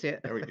 yeah, I can see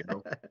it. There we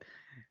go. There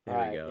All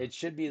we right. go. It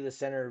should be the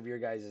center of your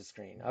guys'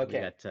 screen. We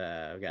Okay.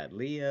 got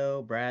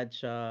Leo,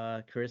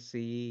 Bradshaw,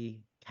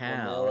 Chrissy, Cal,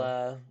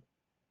 Manila.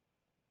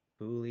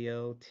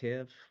 Julio,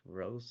 Tiff,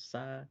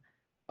 Rosa.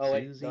 Oh,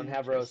 wait. Susie, Don't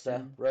have Rosa.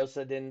 Tristan.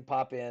 Rosa didn't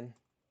pop in.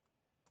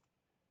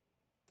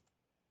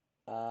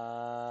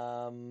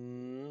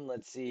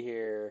 Let's see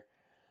here.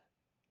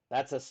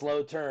 That's a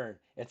slow turn.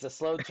 It's a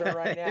slow turn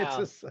right now.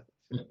 It's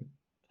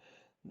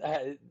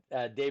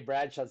Dave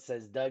Bradshaw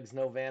says Doug's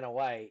no Vanna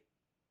White.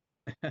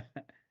 All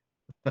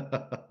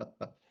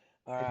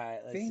right,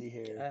 let's see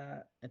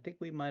here. I think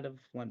we might have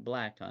went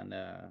black on.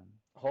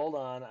 Hold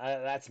on,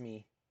 that's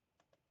me.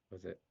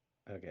 Was it?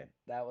 Okay.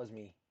 That was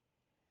me.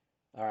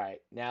 All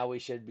right, now we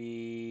should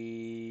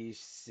be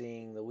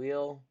seeing the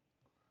wheel.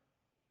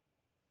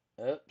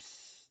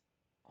 Oops.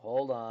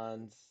 Hold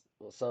on.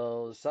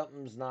 So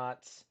something's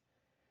not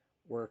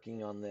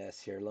working on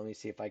this here. Let me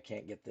see if I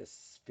can't get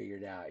this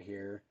figured out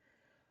here.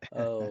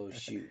 Oh,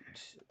 shoot.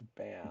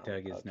 Bam.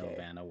 Doug is no Okay.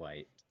 Vanna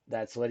White.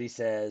 That's what he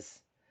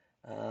says.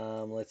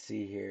 Let's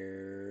see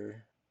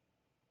here.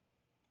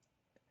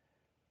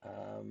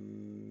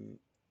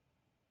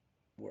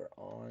 We're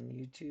on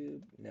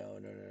YouTube. No.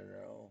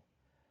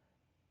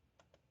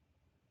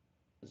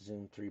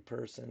 Zoom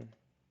 3-person.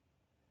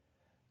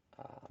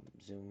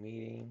 Zoom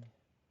meeting.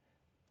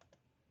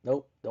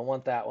 Nope, don't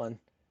want that one.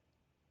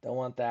 Don't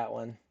want that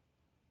one.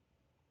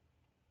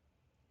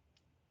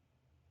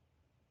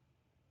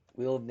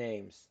 Wheel of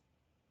names.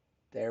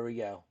 There we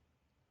go.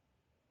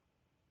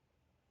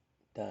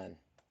 Done.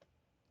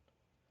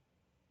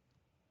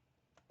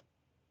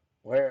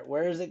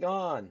 Where is it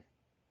gone?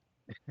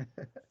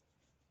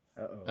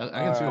 Uh-oh. I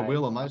can see a Alright.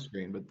 wheel on my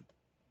screen, but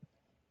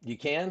You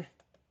can?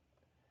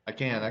 I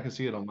can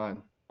see it on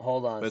mine.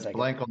 Hold on But a it's second.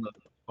 blank on the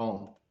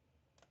phone.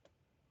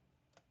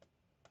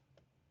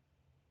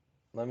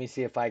 Let me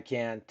see if I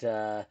can't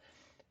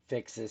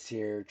fix this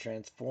here.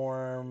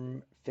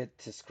 Transform fit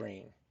to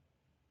screen.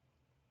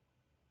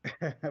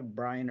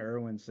 Brian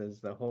Irwin says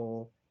the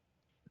whole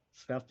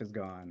Stuff is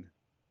gone.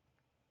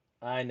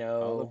 I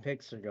All the know.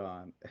 picks are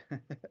gone.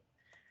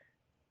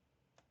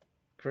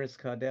 Chris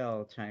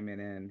Caudell chiming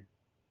in.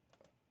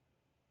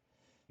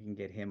 You can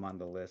get him on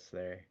the list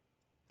there.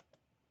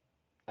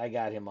 I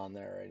got him on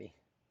there already.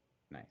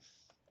 Nice.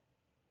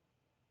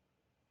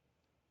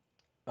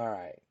 All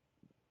right.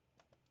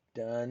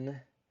 Done.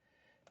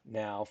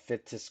 Now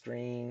fit to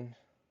screen.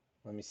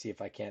 Let me see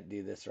if I can't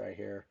do this right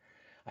here.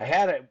 I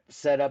had it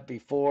set up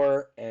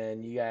before,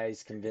 and you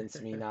guys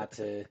convinced me not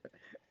to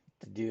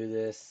do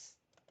this.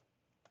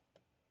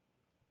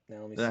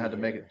 Now let me Then I see had to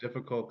make here. it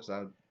difficult because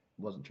I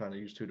wasn't trying to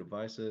use two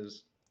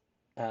devices.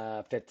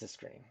 Fit to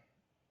screen.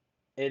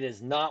 It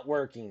is not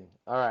working.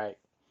 All right.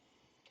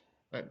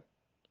 All right.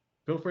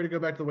 Feel free to go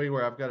back to the way you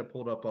were. I've got it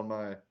pulled up on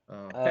my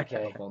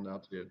Okay. phone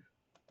now too.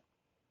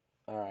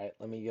 All right.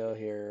 Let me go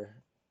here.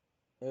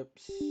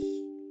 Oops.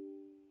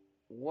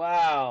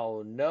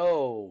 Wow.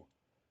 No.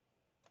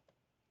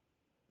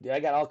 Dude, I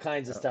got all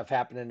kinds of stuff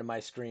happening to my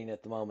screen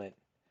at the moment.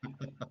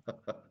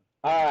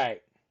 All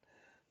right.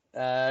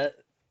 Uh,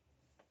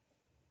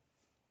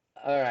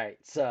 all right.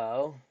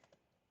 So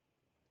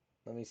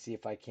let me see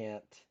if I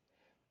can't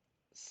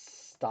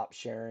stop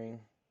sharing.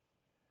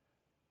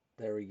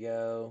 There we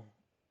go.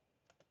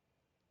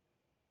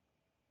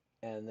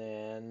 And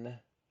then,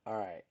 all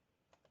right.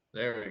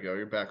 There we go.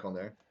 You're back on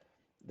there.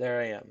 There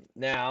I am.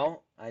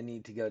 Now I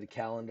need to go to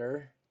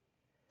calendar.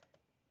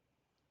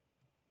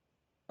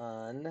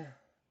 Now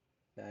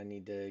I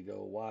need to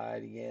go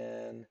wide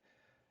again.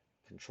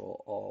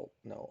 Control Alt.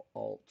 No,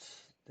 Alt.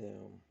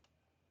 Zoom.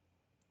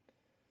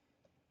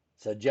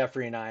 So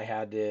Jeffrey and I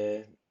had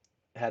to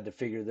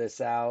figure this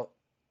out.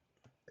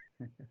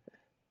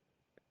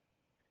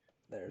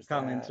 There's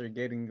Comments that. are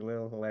getting a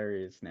little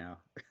hilarious now.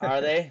 Are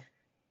they?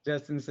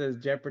 Justin says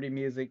Jeopardy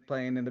music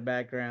playing in the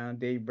background.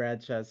 Dave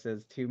Bradshaw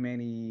says too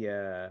many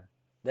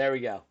There we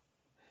go.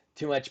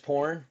 Too much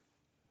porn.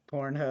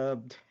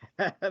 Pornhub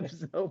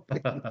tabs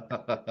open.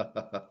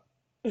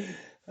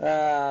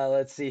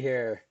 Let's see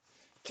here.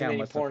 Too Cal many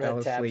must have fell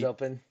Pornhub tabs asleep.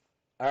 open.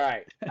 All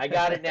right, I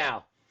got it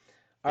now.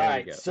 All There we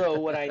right, go. so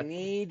what I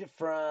need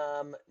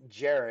from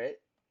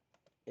Jarrett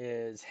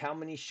is how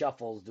many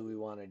shuffles do we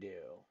want to do?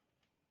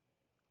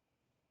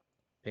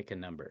 Pick a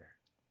number.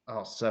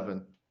 Oh,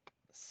 7.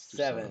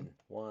 7.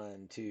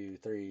 1, 2,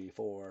 3,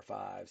 4,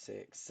 5,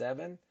 6,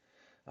 7.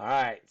 All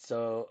right,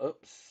 so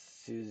oops,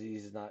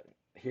 Susie's not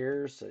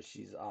here, so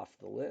she's off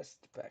the list.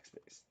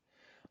 Backspace.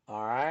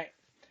 All right.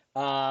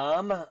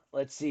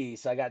 Let's see.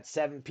 So I got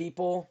 7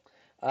 people.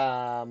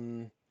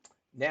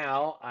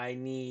 Now I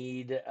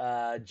need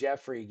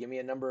Jeffrey. Give me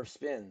a number of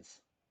spins.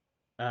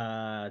 2.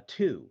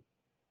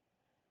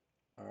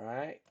 All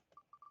right.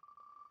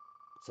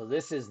 So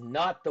this is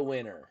not the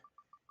winner.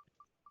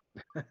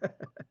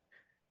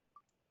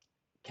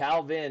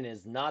 Calvin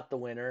is not the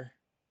winner.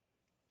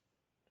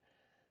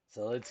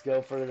 So let's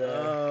go for the.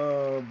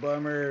 Oh,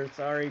 bummer.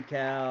 Sorry,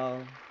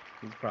 Cal.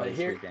 He's probably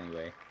here- asleep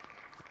anyway.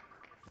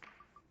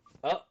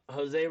 Oh,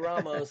 Jose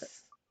Ramos.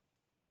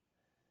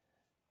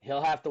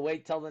 He'll have to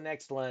wait till the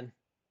next one.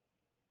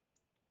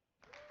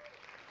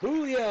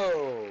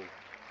 Julio.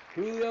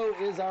 Julio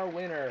is our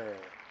winner.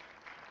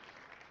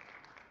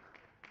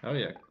 Oh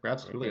yeah,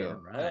 congrats,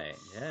 Julio. Right,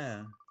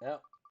 yeah.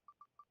 Yep.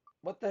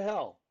 What the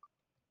hell?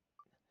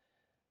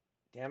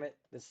 Damn it,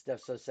 this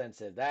stuff's so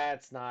sensitive.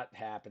 That's not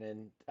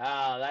happening.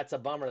 Ah, that's a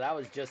bummer. That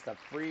was just a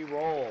free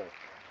roll.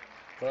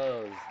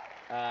 Close.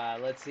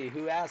 Let's see,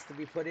 who asked to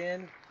be put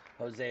in?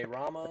 Jose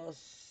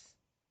Ramos.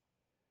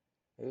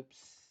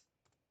 Oops.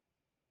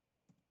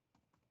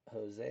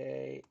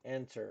 Jose,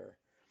 enter.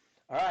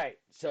 All right,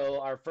 so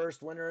our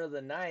first winner of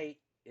the night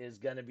is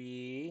going to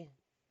be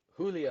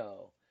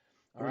Julio.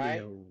 All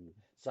right,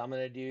 so I'm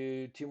going to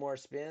do 2 more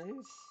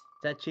spins. Is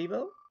that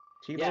Chivo?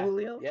 Chivo Yeah,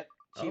 Julio? Yep,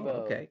 Chivo.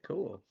 Oh, okay,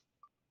 cool.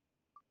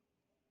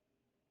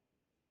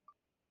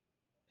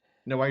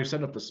 Now, while you're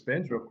setting up the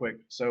spins real quick,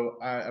 so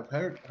I've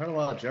heard a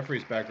lot of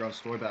Jeffrey's background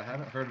story, but I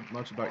haven't heard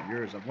much about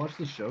yours. I've watched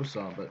the show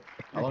some, but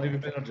how long have you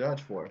been a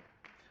judge for?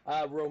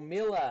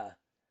 Romila,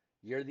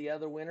 you're the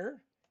other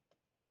winner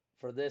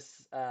for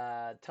this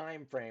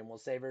time frame. We'll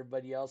save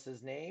everybody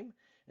else's name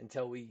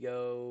until we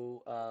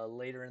go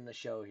later in the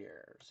show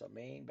here. So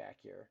Maine back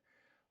here.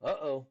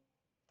 Uh-oh.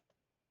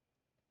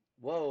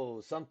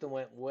 Whoa, something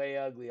went way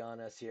ugly on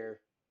us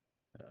here.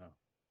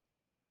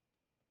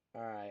 Uh-oh.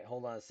 All right,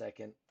 hold on a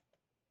second.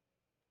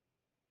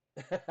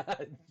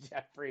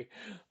 Jeffrey,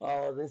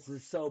 oh, this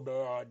is so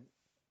bad.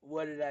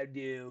 What did I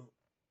do?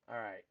 All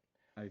right.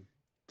 I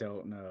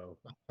don't know.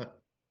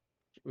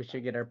 We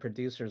should get our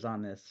producers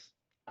on this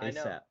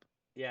ASAP.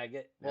 I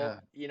know.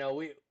 Yeah,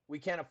 we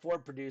can't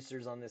afford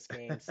producers on this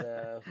game,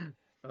 so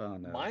Oh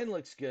no. mine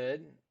looks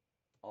good.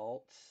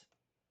 Alt.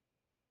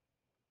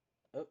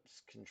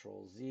 Oops,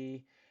 Control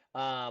Z.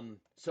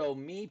 So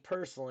me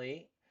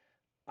personally,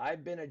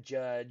 I've been a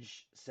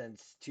judge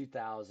since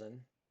 2000.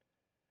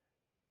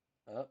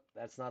 Oh,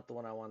 that's not the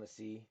one I want to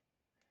see.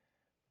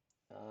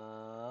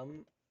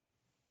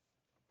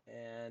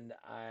 And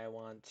I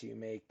want to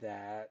make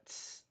that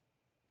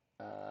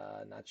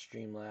not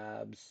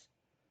Streamlabs.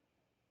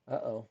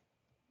 Uh-oh.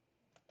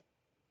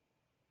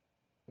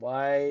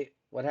 Why?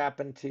 What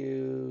happened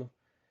to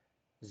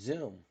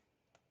Zoom?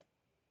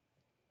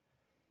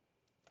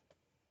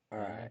 All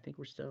I right. think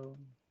we're still.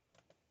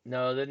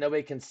 No, that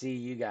nobody can see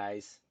you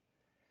guys.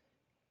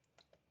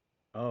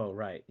 Oh,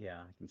 right. Yeah,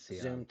 I can see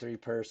Zoom on. 3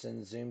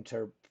 person, Zoom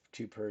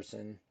 2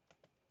 person.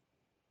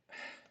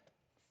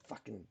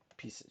 Fucking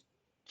piece of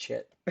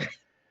shit.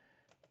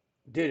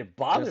 Dude, it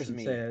bothers Justin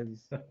me.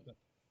 says,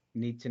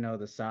 need to know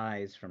the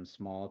size from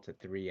small to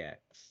 3x.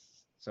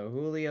 So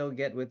Julio,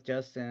 get with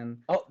Justin.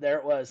 Oh, there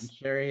it I'm was.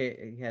 sure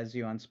he has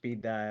you on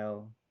speed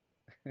dial.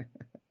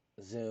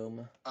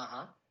 Zoom.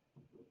 Uh-huh.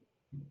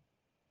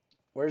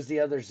 Where's the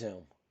other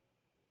Zoom?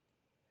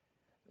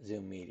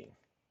 Zoom meeting.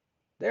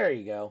 There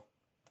you go.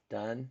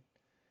 Done.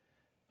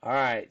 All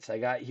right, so I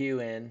got Hugh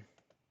in.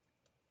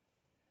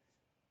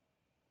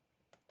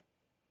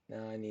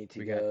 Now I need to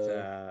We got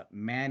go.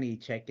 Manny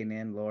checking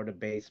in. Lord of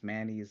Base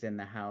Manny's in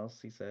the house,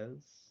 he says.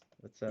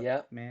 What's up,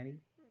 Yep. Manny?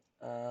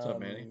 What's up,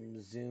 Manny?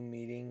 Zoom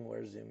meeting.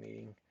 Where's Zoom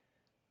meeting?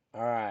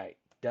 All right,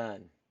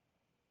 done.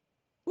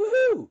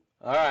 Woohoo!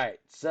 All right,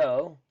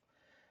 so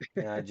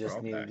now I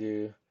just need to Throwback.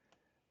 do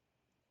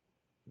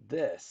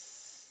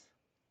this.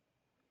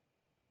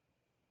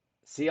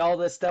 See all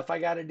this stuff I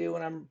got to do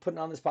when I'm putting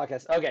on this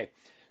podcast. Okay,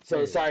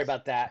 so sorry Please.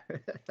 about that.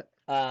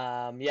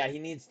 Yeah, he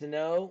needs to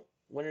know.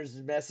 Winner's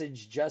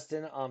message,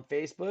 Justin on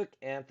Facebook.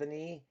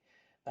 Anthony.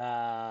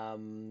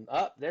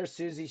 There's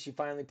Susie. She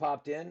finally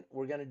popped in.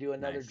 We're going to do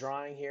another Nice.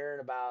 drawing here in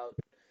about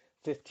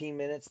 15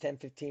 minutes, 10,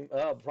 15,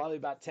 probably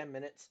about 10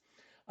 minutes.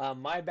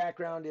 My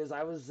background is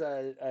I was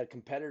a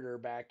competitor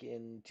back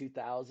in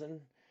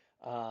 2000.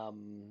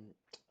 Um,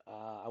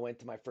 I went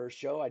to my first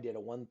show. I did a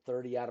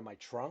 130 out of my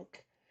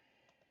trunk.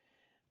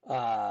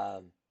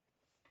 Uh,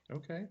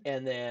 Okay.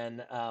 and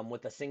then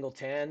with a single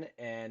 10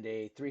 and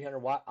a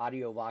 300-watt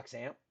audio Vox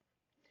amp.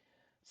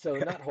 So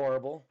not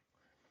horrible.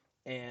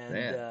 And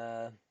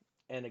Man.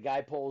 and a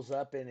guy pulls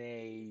up in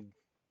a,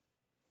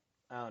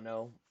 I don't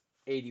know,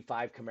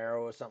 85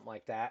 Camaro or something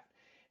like that,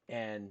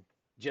 and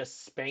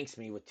just spanks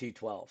me with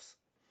 212s.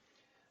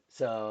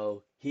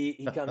 So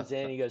he comes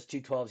in, he goes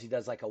 212s, he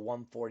does like a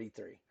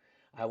 143.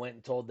 I went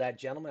and told that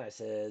gentleman, I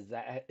said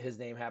that his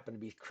name happened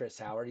to be Chris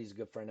Howard. He's a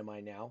good friend of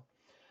mine now.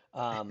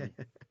 Um,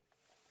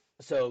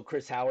 so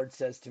Chris Howard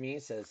says to me, he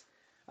says,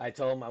 I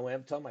went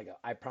up to him, I go,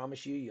 I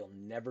promise you, you'll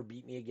never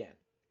beat me again.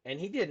 And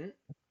he didn't.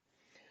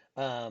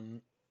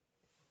 Um,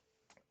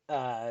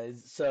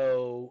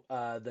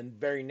 the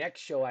very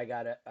next show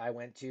I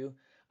went to,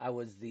 I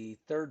was the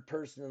third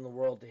person in the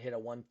world to hit a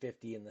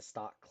 150 in the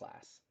stock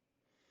class.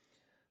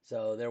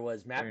 So there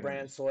was Matt Very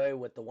nice. Bransoy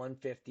with the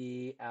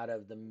 150 out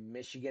of the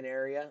Michigan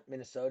area,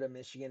 Minnesota,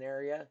 Michigan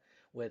area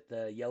with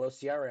the yellow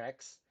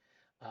CRX.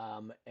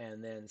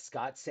 And then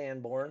Scott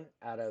Sanborn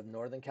out of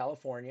Northern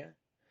California.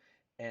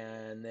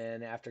 And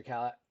then after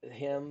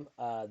him,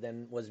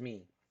 then was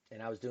me.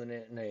 And I was doing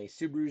it in a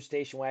Subaru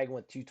station wagon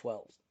with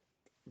 212s.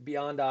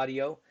 Beyond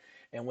audio,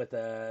 and with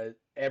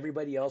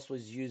everybody else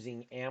was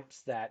using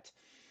amps that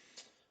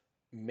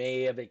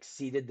may have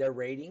exceeded their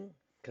rating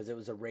because it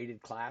was a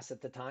rated class at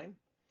the time,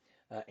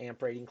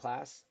 amp rating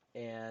class,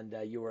 and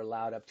you were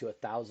allowed up to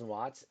 1,000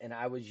 watts. And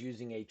I was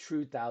using a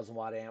true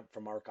 1,000-watt amp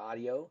from Arc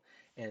Audio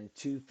and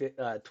two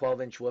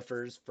 12-inch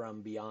woofers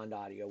from Beyond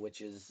Audio,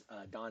 which is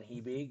Don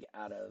Hebig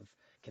out of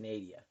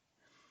Canada.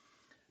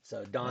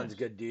 So Don's a Nice.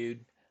 good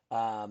dude.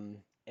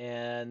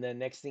 And then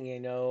next thing you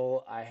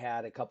know, I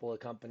had a couple of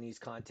companies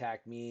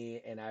contact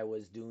me, and I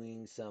was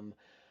doing some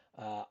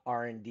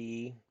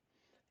R&D,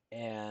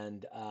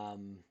 and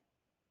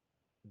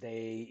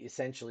they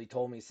essentially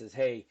told me, says,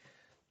 "Hey,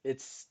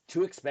 it's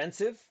too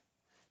expensive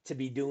to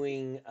be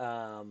to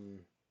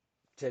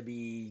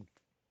be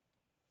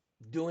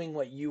doing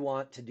what you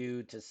want to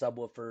do to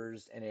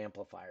subwoofers and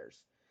amplifiers.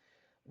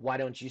 Why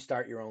don't you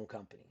start your own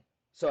company?"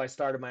 So I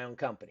started my own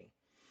company.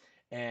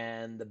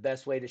 And the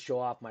best way to show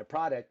off my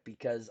product,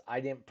 because I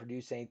didn't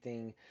produce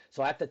anything.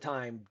 So at the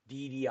time,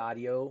 DD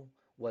audio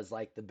was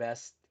like the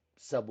best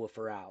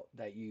subwoofer out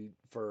that you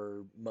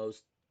for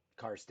most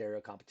car stereo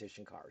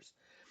competition cars.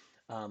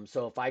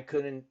 So if I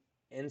couldn't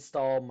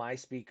install my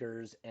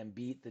speakers and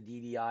beat the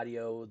DD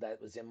audio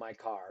that was in my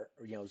car,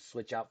 or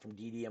switch out from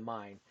DD in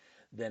mine,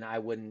 then I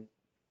wouldn't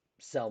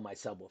sell my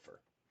subwoofer.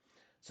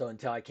 So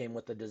until I came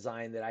with a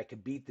design that I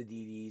could beat the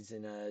DDs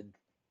in a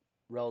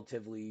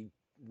relatively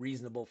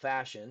reasonable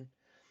fashion,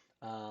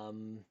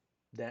 then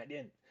I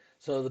didn't.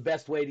 So the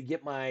best way to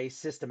get my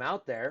system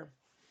out there,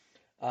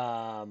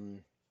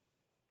 um,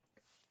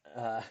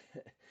 uh,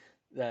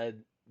 the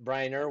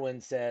Brian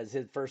Irwin says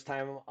his first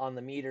time on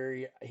the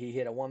meter, he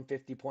hit a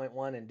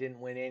 150.1 and didn't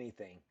win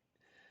anything.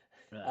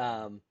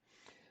 Um,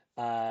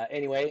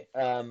 anyway,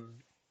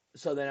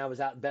 so then I was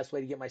out. Best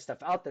way to get my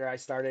stuff out there, I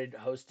started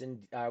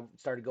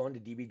started going to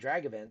DB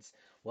drag events.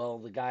 Well,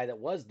 the guy that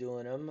was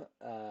doing them,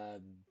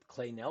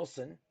 Clay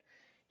Nelson,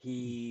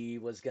 he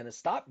was going to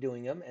stop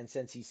doing them. And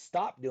since he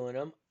stopped doing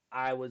them,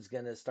 I was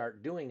going to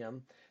start doing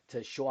them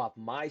to show off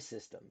my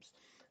systems.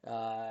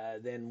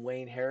 Then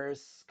Wayne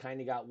Harris kind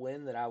of got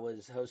wind that I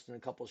was hosting a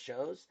couple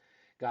shows,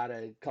 got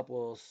a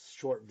couple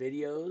short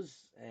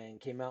videos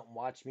and came out and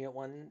watched me at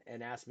one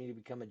and asked me to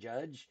become a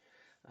judge.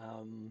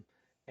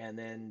 And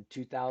then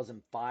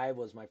 2005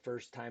 was my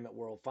first time at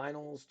World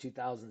Finals.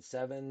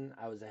 2007,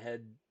 I was a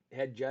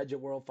head judge at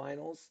World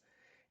Finals,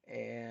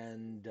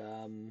 and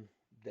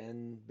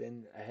then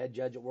been a head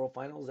judge at World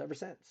Finals ever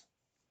since.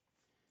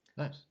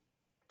 Nice.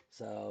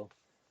 So,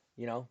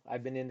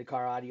 I've been into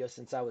car audio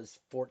since I was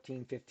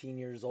 14, 15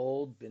 years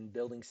old, been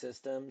building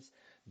systems,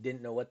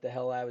 didn't know what the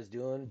hell I was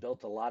doing,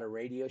 built a lot of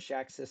Radio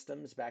Shack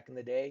systems back in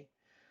the day,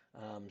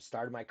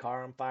 started my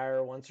car on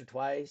fire once or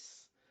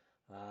twice.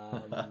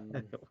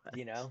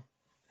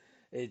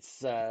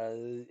 It's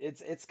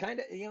kind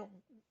of,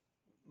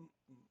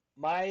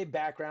 my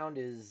background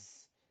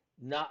is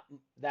not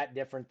that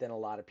different than a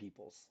lot of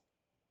people's.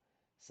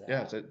 So,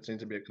 Yeah, it seems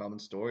to be a common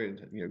story,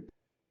 and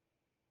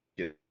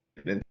get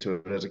into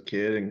it as a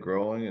kid and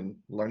growing and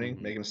learning,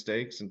 making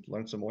mistakes and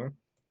learn some more,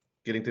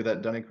 getting through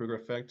that Dunning-Kruger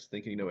effect,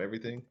 thinking you know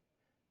everything.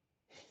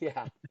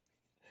 yeah.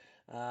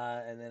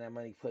 And then I'm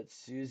going to put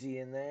Susie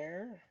in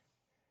there.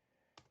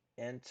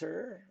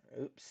 Enter.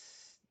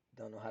 Oops.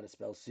 Don't know how to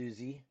spell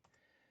Susie.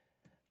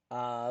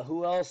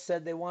 Who else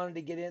said they wanted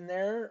to get in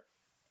there?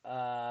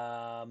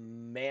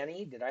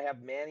 Manny. Did I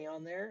have Manny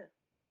on there?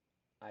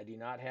 I do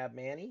not have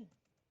Manny.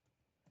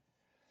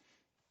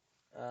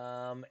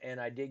 And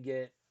I did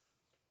get.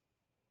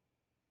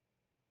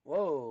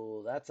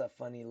 Whoa, that's a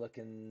funny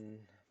looking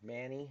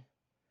Manny.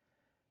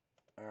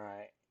 All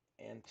right.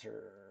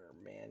 Enter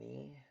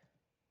Manny.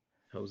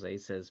 Jose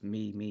says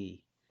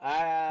me.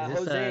 Is this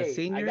Jose.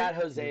 Senior? I got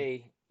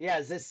Jose. Yeah,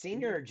 is this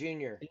senior or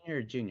junior? Senior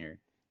or junior?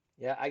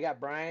 Yeah, I got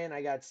Brian.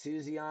 I got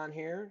Susie on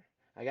here.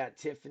 I got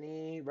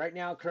Tiffany. Right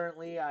now,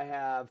 currently, I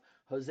have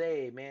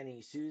Jose,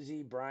 Manny,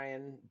 Susie,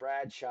 Brian,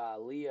 Bradshaw,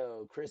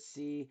 Leo,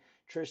 Chrissy,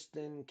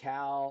 Tristan,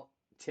 Cal,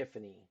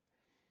 Tiffany.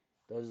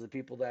 Those are the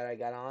people that I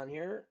got on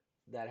here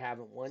that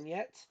haven't won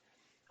yet.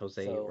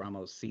 Jose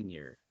Ramos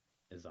Senior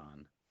is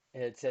on.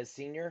 It says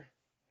senior.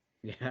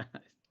 Yeah.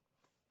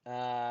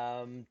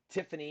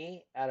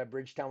 Tiffany out of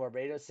Bridgetown,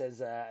 Barbados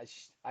says,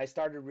 I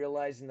started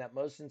realizing that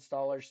most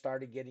installers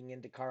started getting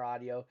into car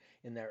audio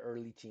in their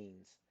early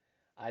teens.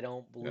 I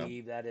don't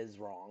believe that is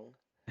wrong.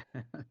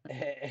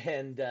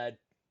 And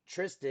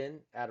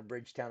Tristan out of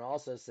Bridgetown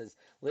also says,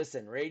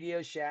 listen,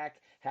 Radio Shack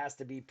has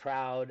to be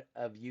proud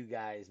of you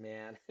guys,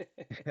 man.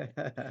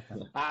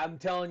 I'm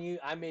telling you,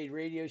 I made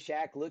Radio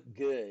Shack look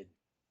good.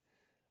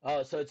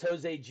 Oh, so it's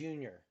Jose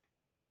Jr.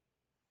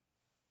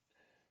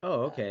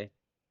 Oh, okay.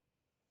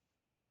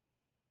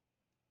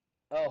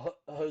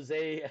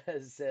 Jose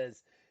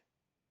says,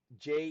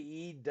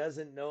 J.E.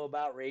 doesn't know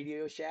about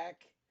Radio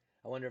Shack.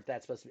 I wonder if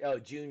that's supposed to be. Oh,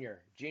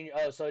 Junior.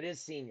 Oh, so it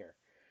is senior.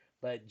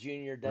 But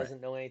Junior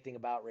doesn't know anything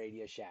about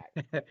Radio Shack.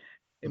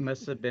 It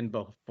must have been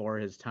before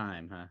his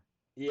time, huh?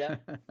 Yeah,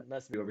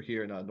 must be. Over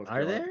here in North Are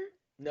Carolina. there?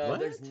 No, What?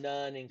 there's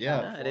none in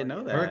Yeah. California. I didn't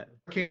know that.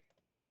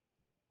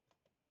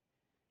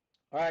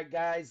 All right,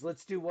 guys,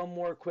 let's do one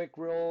more quick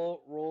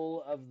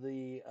roll of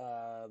the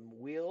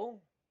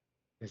wheel.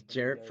 Is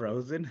Jarrett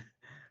frozen?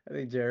 I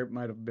think Jarrett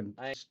might have been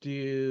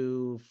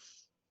Stu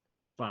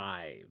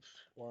 5.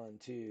 1,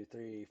 2,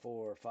 3,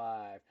 4,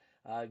 5.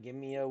 Give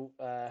me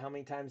how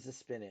many times to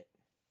spin it?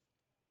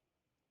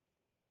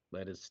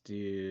 Let us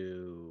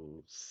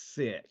do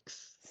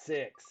 6.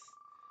 6.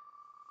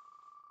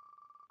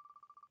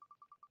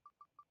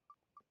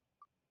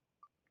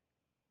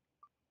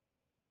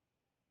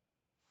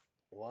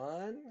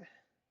 One.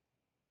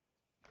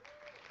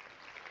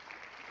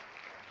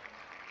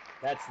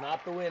 That's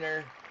not the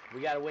winner.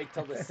 We got to wait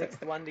till the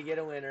 6th one to get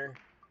a winner.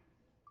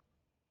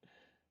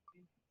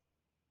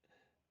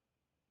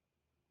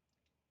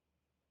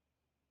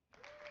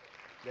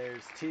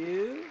 There's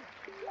 2.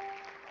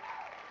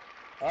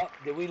 Oh,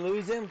 did we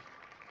lose him?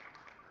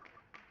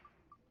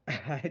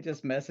 I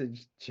just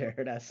messaged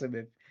Jarrett, asked him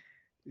if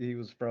he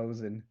was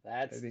frozen.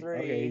 That's 3.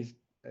 Okay,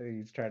 I think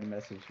he's trying to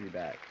message me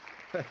back.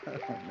 Oh,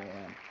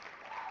 man.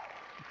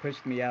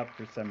 Pushed me out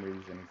for some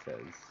reason, he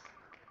says.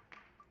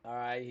 All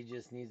right, he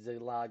just needs to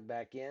log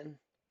back in.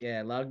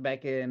 Yeah, log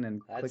back in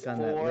and That's click on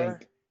 4. that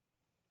link.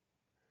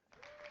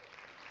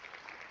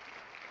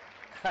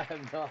 I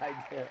have no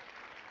idea.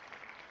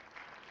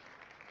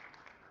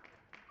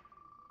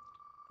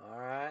 All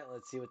right,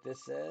 let's see what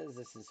this says.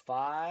 This is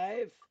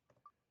 5.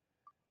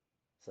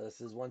 So this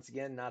is once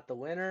again not the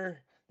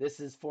winner. This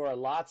is for a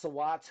Lots of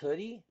Watts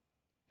hoodie.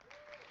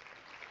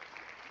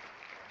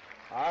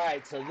 All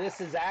right, so this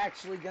is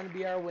actually going to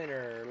be our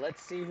winner.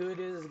 Let's see who it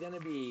is going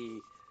to be.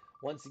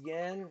 Once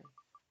again,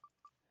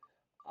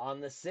 on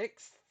the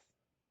 6th.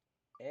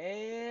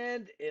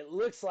 And it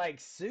looks like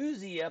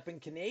Susie up in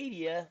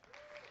Canada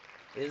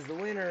is the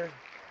winner.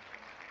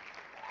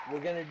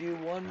 We're going to do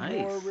one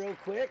more real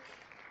quick,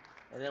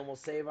 and then we'll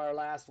save our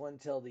last one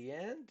till the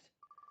end.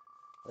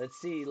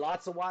 Let's see.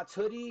 Lots of Watts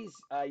hoodies.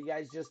 You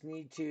guys just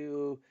need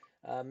to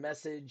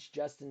message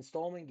Justin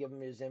Stolman, give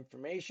him his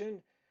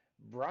information.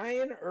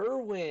 Brian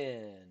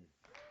Irwin.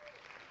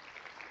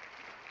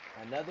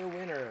 Another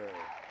winner.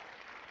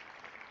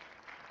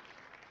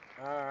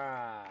 All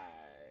right.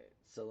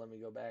 So let me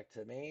go back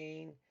to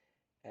main,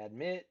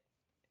 admit.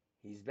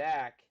 He's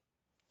back.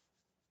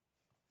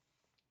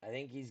 I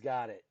think he's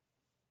got it.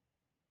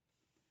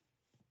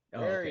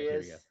 Oh, There he okay, here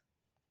we is.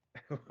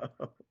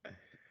 go.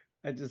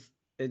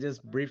 It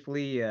just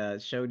briefly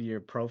showed your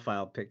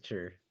profile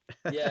picture.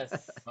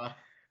 Yes.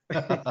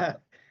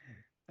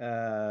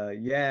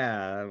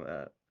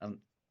 Yeah.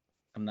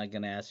 I'm not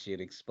gonna ask you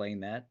to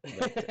explain that,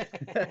 but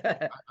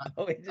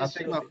oh, it I just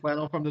think showed my it.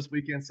 flannel from this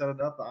weekend set it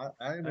up.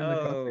 I am in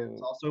the country.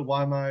 It's Oh, also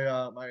why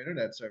my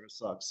internet service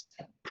sucks.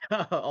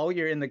 oh,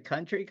 you're in the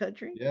country?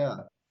 Yeah.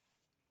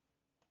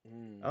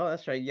 Mm. Oh,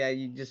 that's right. Yeah,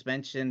 you just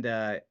mentioned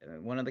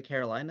one of the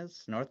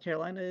Carolinas, North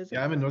Carolina, is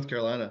Yeah, it? I'm in North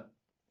Carolina.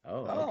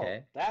 Oh, Oh,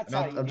 okay. that's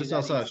I'm how out, you I'm do just that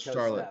outside of East Coast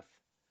Charlotte. stuff.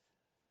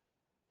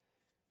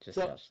 Just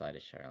So, outside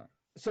of Charlotte.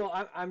 so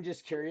I'm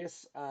just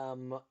curious.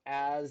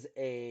 As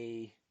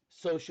a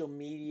social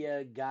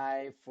media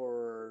guy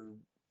for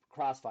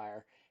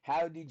Crossfire,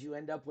 how did you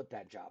end up with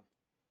that job?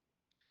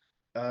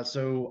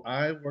 So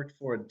I worked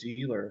for a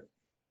dealer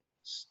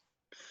s-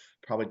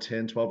 probably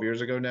 10, 12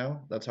 years ago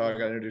now. That's how I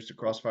got introduced to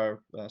Crossfire.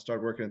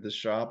 Started working at this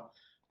shop,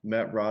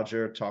 met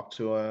Roger, talked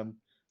to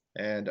him.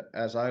 And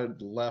as I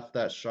left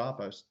that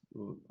shop,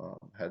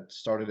 had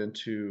started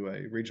into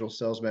a regional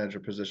sales manager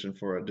position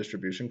for a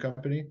distribution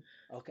company.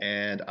 Okay.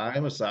 And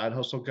I'm a side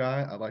hustle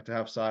guy. I like to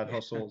have side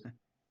hustles.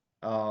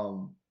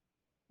 Um,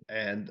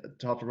 and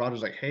talked to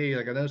Rogers like, hey,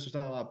 like I noticed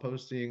there's not a lot of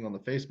posting on the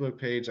Facebook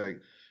page.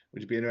 Like,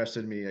 would you be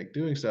interested in me like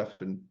doing stuff?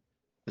 And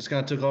just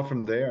kind of took off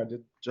from there. I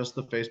did just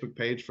the Facebook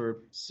page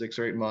for 6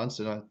 or 8 months,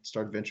 and I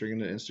started venturing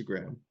into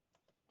Instagram,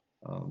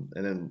 and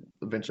then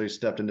eventually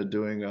stepped into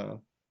doing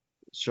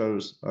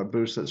shows,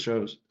 booths at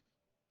shows.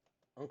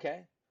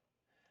 Okay.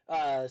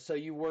 So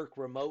you work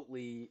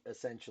remotely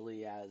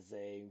essentially as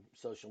a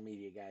social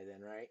media guy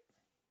then, right?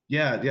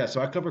 Yeah, yeah.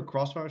 So I cover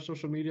Crossfire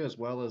social media as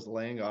well as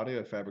Lang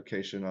Audio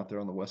Fabrication out there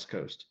on the West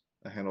Coast.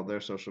 I handle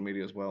their social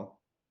media as well.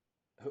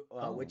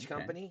 Oh, Which okay.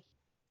 company?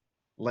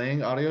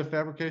 Lang Audio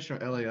Fabrication or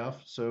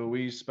LAF. So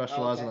we Oh,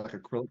 specialize in okay.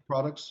 like acrylic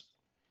products.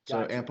 So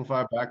Gotcha.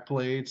 amplifier back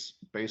plates,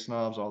 bass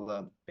knobs, all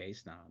that.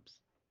 Bass knobs.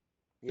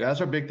 Yeah, Yeah.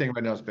 that's our big thing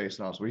right now is bass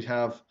knobs. We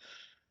have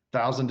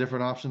 1,000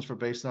 different options for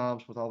bass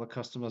knobs with all the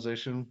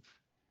customization.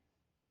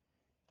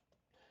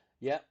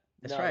 Yep.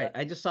 That's No, right. that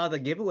I just saw the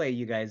giveaway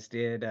you guys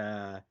did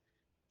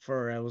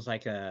for it's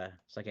like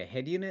a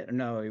head unit. Or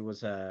no,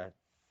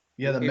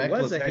 Yeah, the it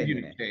was Mechless a head head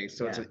unit unit. case.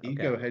 So it's Yeah, an okay.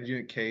 Eco head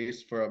unit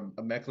case for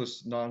a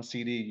Mechless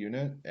non-CD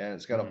unit, and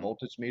it's got a Hmm.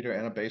 voltage meter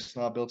and a bass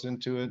knob built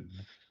into it.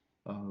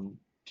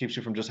 Keeps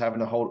you from just having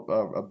to hold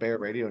a bare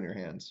radio in your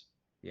hands.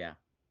 Yeah.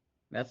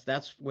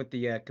 That's with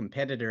the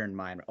competitor in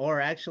mind. Or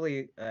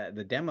actually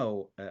the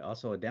demo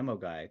also a demo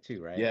guy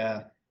too, right?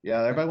 Yeah,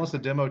 yeah. Everybody wants to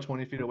demo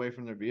 20 feet away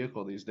from their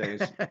vehicle these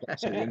days.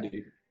 It's so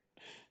windy.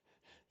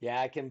 yeah,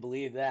 I can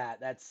believe that.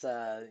 That's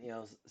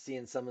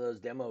seeing some of those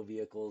demo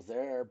vehicles,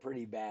 they're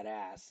pretty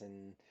badass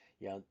and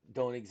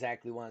don't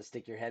exactly want to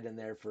stick your head in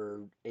there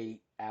for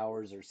 8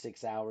 hours or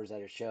 6 hours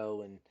at a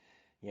show and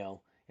you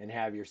know, and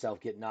have yourself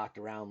get knocked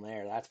around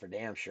there. That's for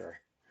damn sure.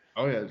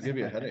 Oh yeah, it'd give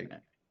you a headache.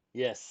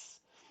 Yes.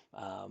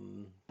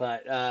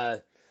 But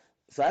so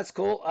that's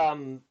cool.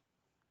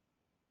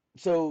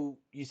 So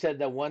you said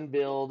that one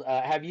build.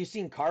 Have you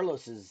seen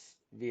Carlos's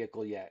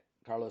vehicle yet?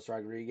 Carlos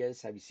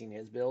Rodriguez. Have you seen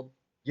his build?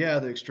 Yeah,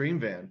 the Extreme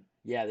van.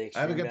 Yeah, the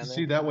I haven't extreme got to van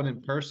see there. that one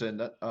in person,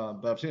 but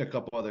I've seen a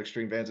couple other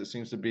Extreme vans. It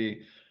seems to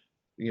be,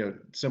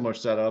 similar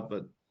setup,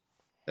 but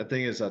that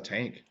thing is a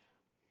tank.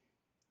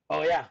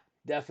 Oh yeah,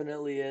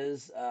 definitely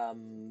is.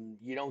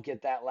 You don't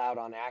get that loud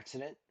on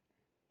accident.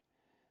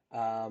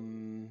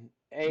 You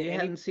Any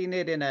hadn't seen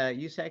it in a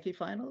USACI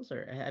finals,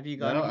 or have you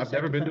gone No, to I've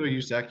never USACI been to a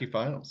finals? USACI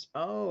finals.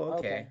 Oh, okay.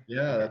 okay.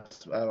 Yeah,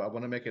 Okay. I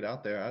want to make it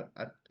out there.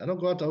 I don't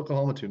go out to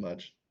Oklahoma too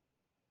much.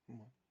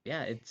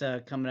 Yeah, it's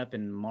coming up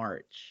in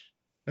March.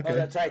 Oh, Okay.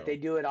 that's right. They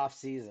So, do it off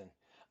season.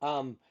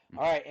 All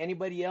right.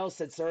 Anybody else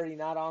that's already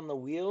not on the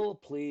wheel,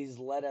 please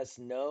let us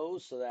know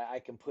so that I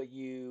can put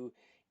you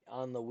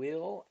on the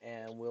wheel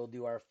and we'll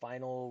do our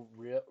final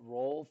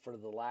roll for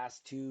the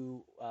last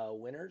two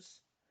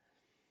winners.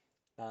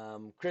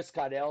 Chris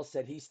Caudell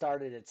said he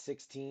started at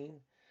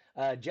 16.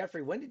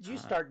 Jeffrey, when did you uh,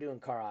 start doing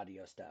car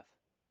audio stuff?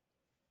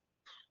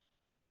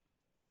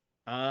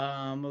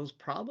 it was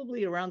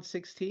probably around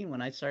 16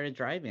 when I started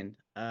driving.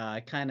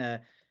 I kind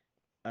of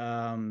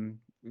um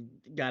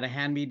got a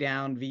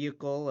hand-me-down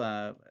vehicle,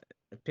 a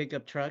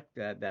pickup truck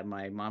that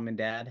my mom and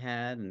dad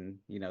had, and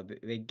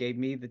they gave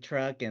me the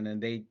truck, and then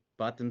they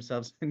bought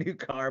themselves a new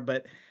car.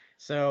 But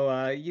so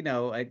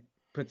I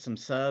put some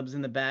subs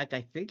in the back.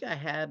 I think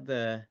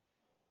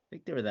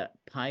they were the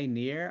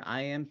Pioneer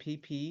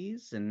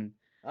IMPPs, and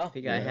I Oh,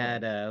 think I Yeah.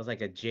 had it was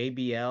like a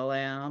JBL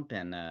amp,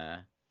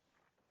 and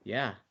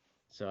yeah.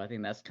 So I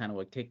think that's kind of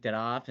what kicked it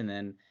off, and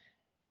then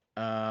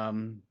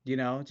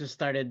just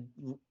started.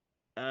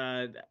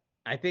 Uh,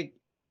 I think,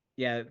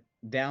 yeah,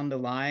 down the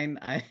line,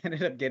 I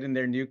ended up getting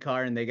their new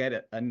car, and they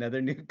got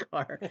another new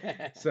car.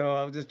 So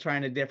I was just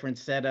trying a different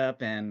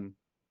setup, and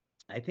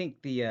I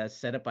think the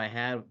setup I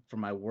had for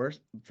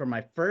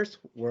my first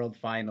World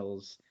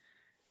Finals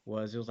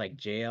was, it was like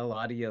JL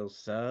Audio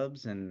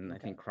subs and I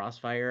Okay. think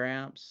Crossfire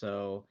amps.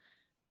 So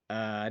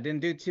I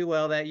didn't do too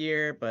well that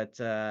year, but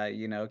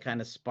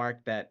kind of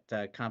sparked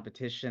that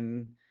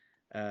competition,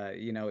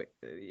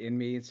 in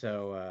me.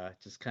 So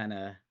just kind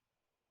of,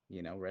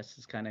 rest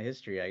is kind of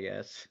history, I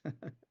guess.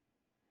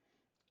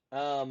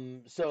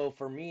 So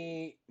for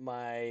me,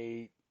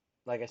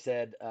 like I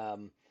said,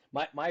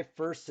 my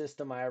first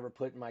system I ever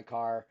put in my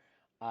car,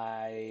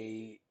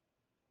 I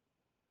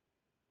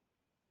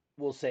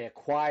will say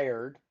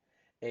acquired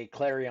a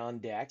Clarion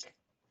deck.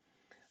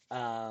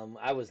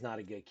 I was not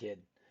a good kid.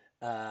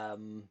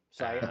 So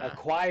I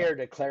acquired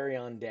a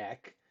Clarion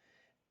deck,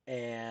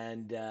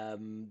 and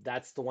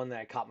that's the one that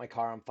I caught my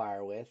car on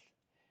fire with.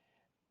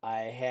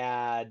 I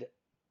had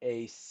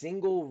a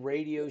single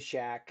Radio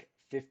Shack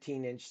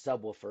 15-inch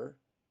subwoofer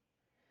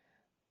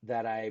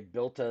that I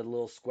built a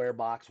little square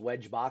box,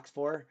 wedge box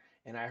for,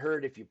 and I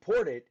heard if you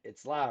port it,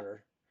 it's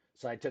louder.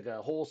 So I took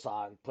a hole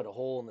saw and put a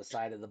hole in the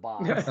side of the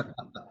box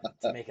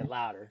to make it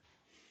louder.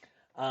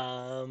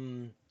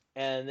 Um,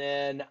 and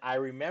then I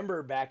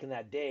remember back in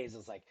that days,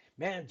 it's like,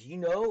 man, do you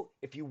know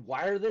if you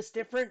wire this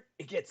different,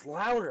 it gets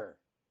louder.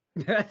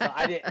 So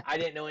I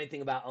didn't know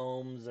anything about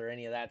ohms or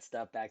any of that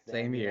stuff back then.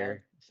 Same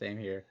here. Same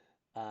here.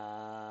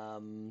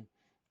 Um,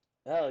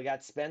 Oh, we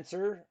got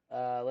Spencer.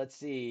 Let's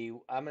see.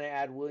 I'm going to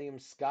add William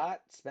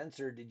Scott.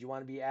 Spencer, did you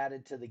want to be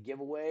added to the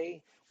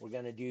giveaway? We're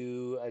going to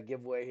do a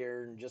giveaway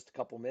here in just a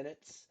couple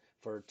minutes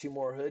for 2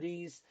 more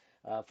hoodies,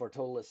 for a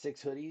total of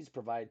 6 hoodies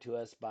provided to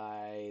us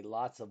by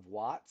Lots of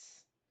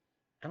Watts.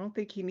 I don't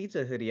think he needs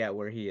a hoodie out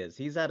where he is.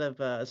 He's out of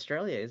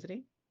Australia, isn't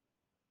he?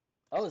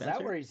 Oh, is that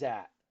Spencer? where he's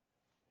at?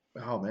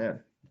 Oh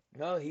man,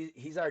 No,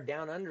 he's our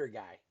down under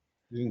guy.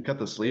 you can cut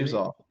the sleeves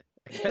Maybe. off.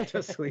 Cut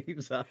the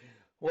sleeves off.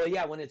 Well,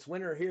 yeah, when it's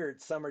winter here,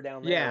 it's summer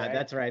down there, Yeah, right?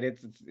 that's right.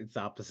 It's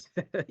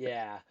opposite.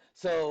 Yeah.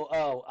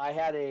 So, I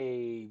had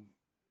a.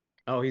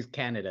 Oh, he's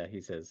Canada,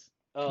 he says.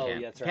 Oh, yeah,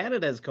 that's right.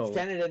 Canada's cold.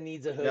 Canada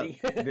needs a hoodie.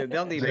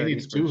 They'll need They need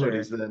hoodies 2 for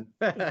hoodies sure.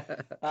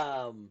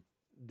 then.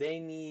 They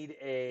need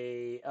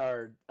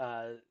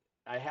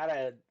I had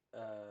a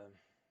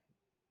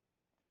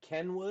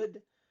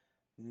Kenwood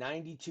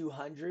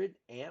 9200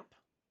 amp.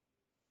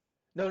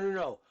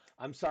 No.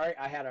 I'm sorry.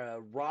 I had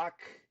a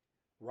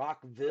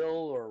Rockville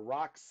or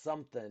Rock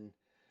something,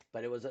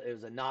 but it was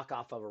a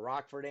knockoff of a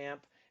Rockford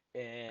amp,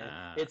 and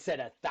it said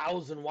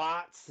 1,000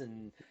 watts,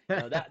 and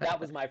that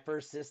was my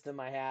first system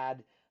I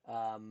had.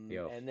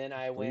 And then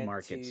I flea went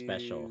market to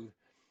special.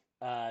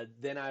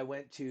 Then I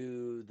went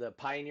to the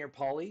Pioneer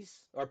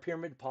Polys or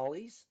Pyramid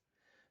Polys.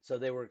 So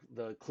they were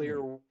the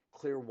clear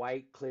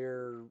white,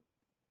 clear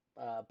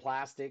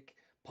plastic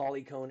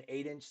polycone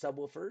 8-inch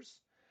subwoofers.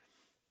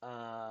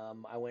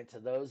 I went to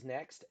those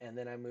next, and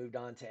then I moved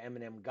on to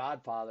M&M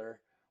Godfather,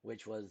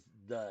 which was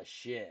the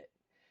shit.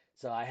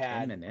 So I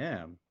had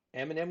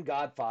M&M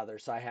Godfather.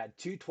 So I had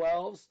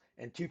 212s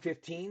and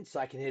 215s, so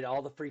I can hit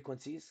all the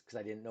frequencies because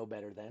I didn't know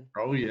better then.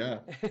 Oh yeah.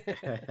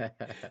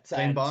 So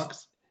Same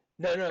box?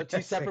 No,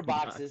 2 separate Same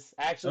boxes.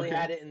 I actually Okay.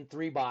 had it in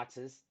 3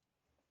 boxes.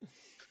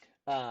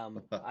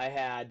 I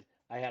had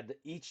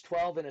each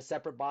 12 in a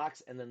separate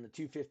box, and then the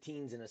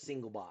 215s in a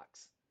single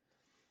box,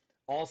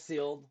 all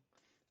sealed.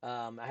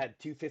 I had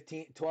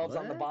 12s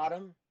on the What?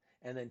 bottom,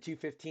 and then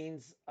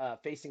 215s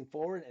facing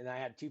forward, and I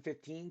had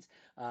 215s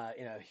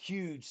in a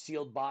huge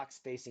sealed box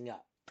facing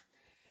up.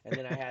 And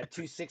then I had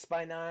 2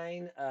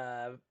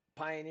 6x9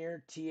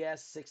 Pioneer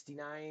TS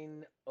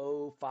 6905s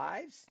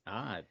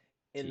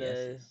in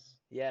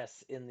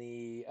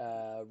the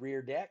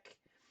rear deck,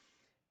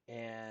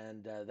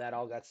 and that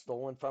all got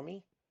stolen from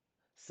me.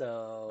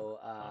 So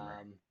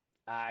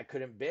I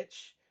couldn't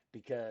bitch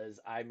because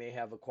I may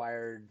have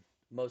acquired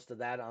most of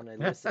that on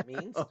illicit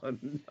means. Oh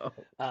no.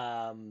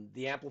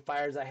 The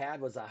amplifiers I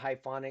had was a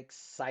Hyphonics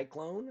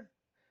Cyclone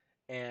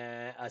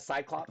and a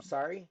Cyclops,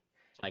 sorry,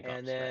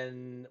 and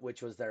then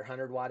which was their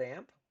 100-watt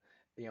amp,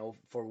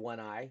 for one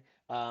eye.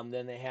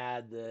 Then they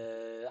had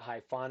the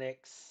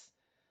Hyphonics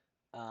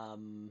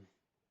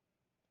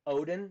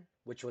Odin,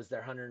 which was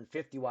their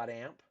 150-watt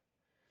amp.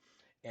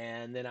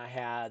 And then I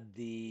had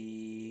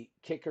the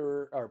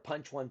Kicker or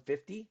Punch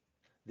 150,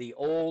 the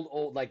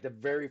old, like the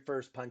very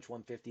first Punch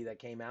 150 that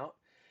came out.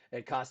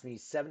 It cost me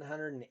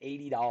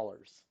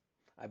 $780.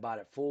 I bought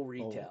it full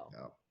retail.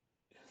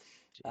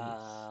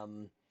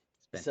 Oh,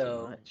 spent so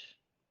too much.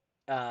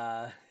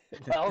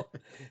 well,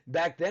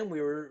 back then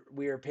we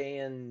were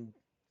paying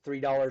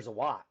 $3 a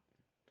watt.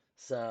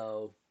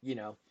 So,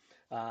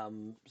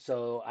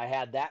 so I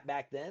had that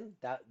back then.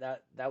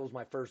 That was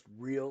my first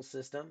real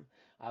system.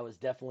 I was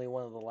definitely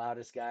one of the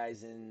loudest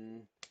guys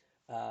in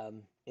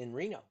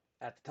Reno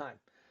at the time.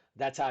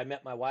 That's how I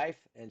met my wife,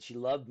 and she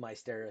loved my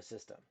stereo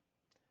system.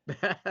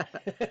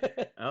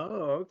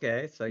 Oh,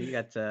 okay. So you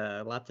got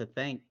a lot to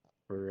thank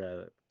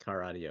for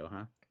car audio,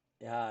 huh?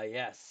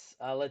 Yes.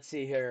 Let's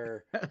see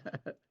here.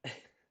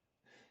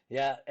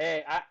 Yeah.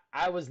 Hey,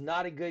 I was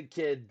not a good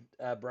kid,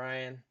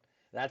 Brian.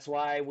 That's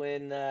why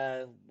when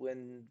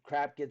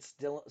crap gets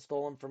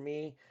stolen from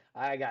me,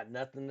 I got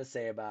nothing to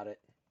say about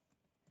it.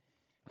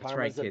 That's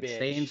right, Karma's a kids.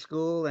 Stay in bitch.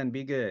 school and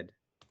be good.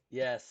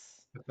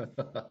 Yes.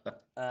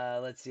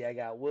 Let's see. I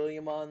got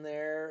William on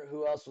there.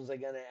 Who else was I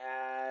going to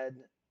add?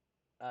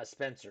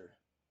 Spencer.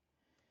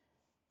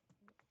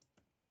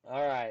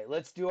 All right.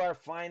 Let's do our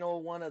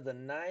final one of the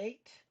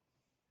night.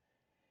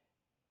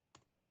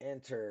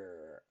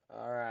 Enter.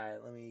 All right.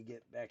 Let me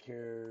get back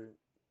here.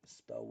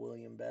 Spell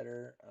William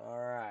better. All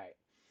right.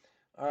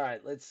 All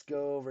right. Let's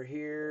go over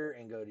here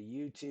and go to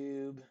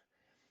YouTube.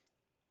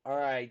 All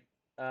right.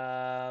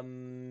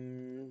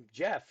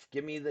 Jeff,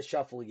 give me the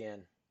shuffle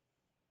again.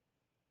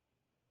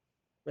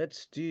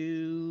 Let's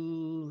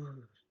do.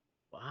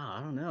 Wow,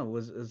 I don't know.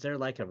 Is there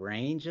like a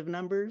range of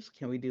numbers?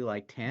 Can we do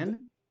like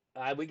 10?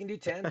 We can do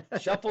 10.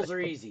 Shuffles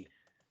are easy.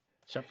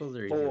 Shuffles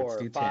are easy. Let's 4,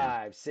 do 10.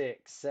 5,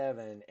 6,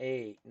 7,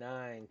 8,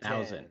 9,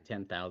 10.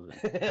 10,000.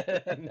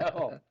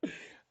 No.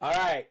 All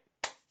right.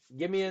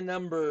 Give me a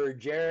number,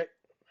 Jarrett.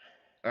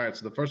 All right,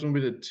 so the first one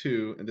we did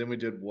 2, and then we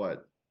did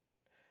what?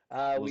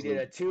 We did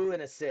a 2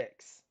 and a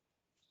 6.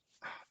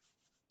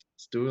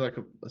 Let's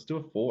do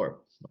a 4.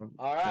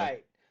 All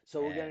right.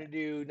 So we're going to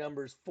do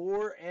numbers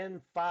 4 and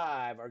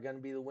 5 are going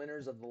to be the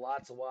winners of the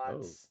Lots of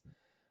Watts.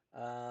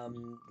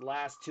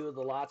 Last 2 of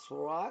the Lots of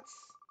Watts.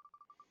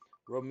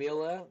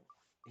 Romila,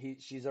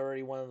 she's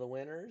already one of the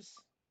winners.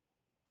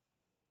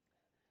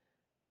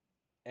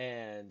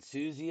 And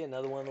Susie,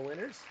 another one of the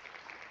winners.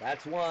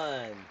 That's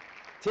 1.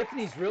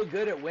 Tiffany's real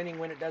good at winning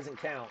when it doesn't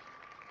count.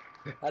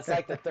 That's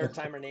like the 3rd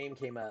time her name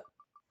came up.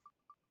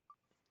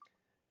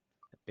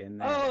 Been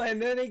there. Oh, and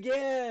then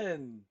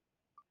again.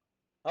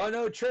 Oh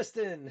no,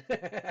 Tristan.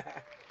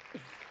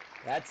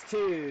 That's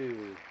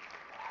 2.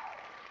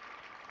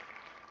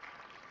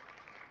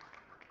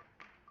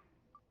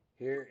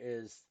 Here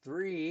is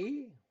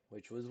 3,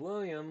 which was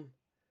William.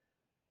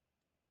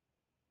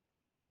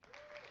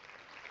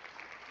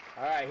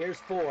 All right, here's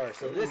 4.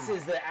 So this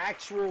is the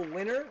actual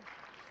winner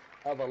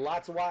of a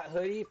Lots of Watt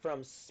hoodie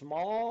from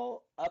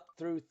small up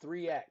through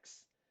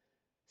 3X.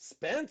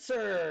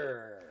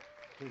 Spencer.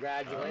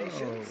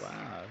 Congratulations. Oh,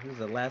 wow. He was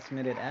a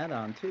last-minute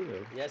add-on,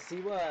 too. Yes,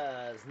 he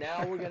was.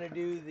 Now we're going to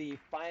do the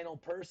final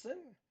person.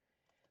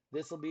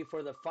 This will be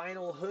for the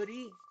final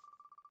hoodie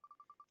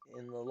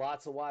in the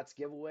Lots of Watts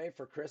giveaway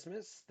for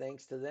Christmas,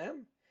 thanks to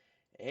them.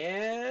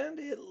 And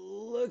it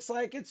looks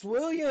like it's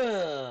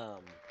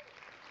William.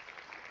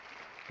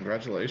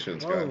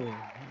 Congratulations, guys. Whoa,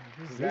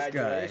 who's this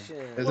guy?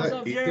 Congratulations. Is What's that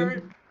up, Ethan?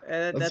 Jarrett?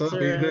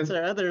 That's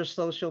our other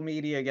social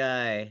media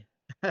guy.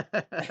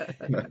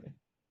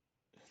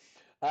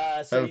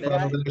 So Have you fun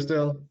guys, over there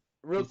still?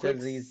 real He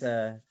quick, says he's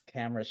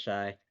camera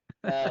shy.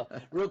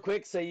 real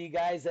quick, so you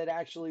guys that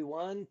actually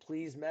won,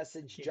 please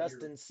message Can't hear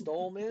Justin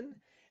Stolman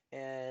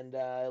and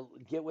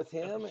get with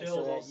him Got the so shells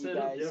all that you set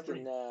up, guys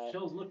Jeffrey. can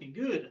Shell's looking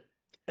good.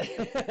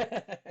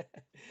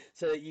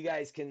 so that you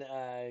guys can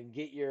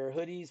get your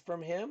hoodies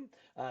from him.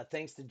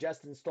 Thanks to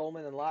Justin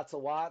Stolman and Lots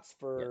of Watts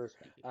for Yes,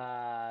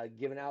 thank you.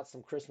 giving out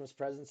some Christmas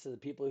presents to the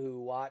people who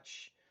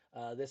watch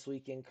This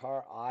Week in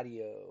Car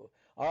Audio.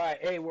 All right,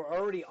 hey, we're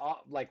already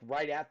like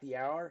right at the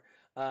hour.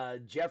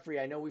 Jeffrey,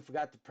 I know we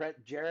forgot to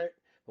prep Jarrett,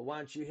 but why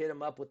don't you hit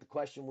him up with the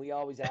question we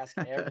always ask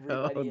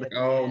everybody at the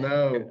Oh, end.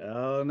 no.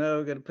 Oh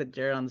no, gonna put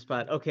Jared on the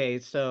spot. Okay,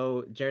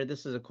 so Jared,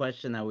 this is a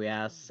question that we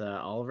ask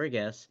all of our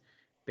guests.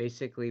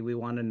 Basically, we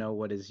want to know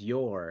what is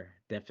your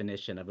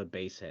definition of a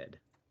bass head?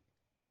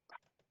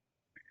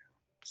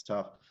 It's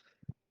tough.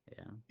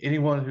 Yeah.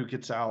 Anyone who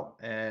gets out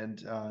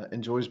and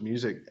enjoys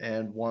music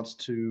and wants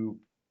to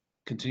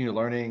continue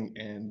learning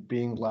and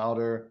being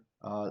louder,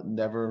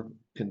 never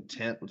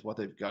content with what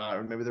they've got,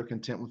 or maybe they're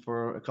content with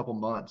for a couple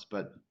months,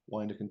 but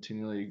wanting to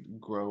continually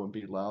grow and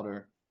be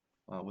louder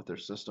with their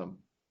system.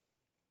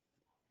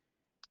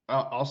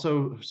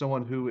 Also,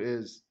 someone who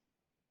is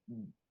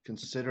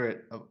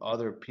considerate of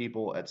other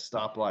people at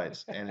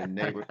stoplights and in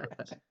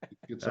neighborhoods.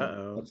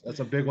 That's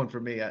a big one for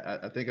me.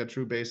 I think a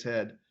true bass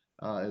head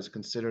is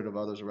considerate of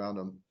others around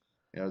them.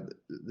 You know,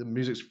 the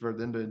music's for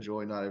them to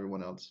enjoy, not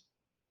everyone else.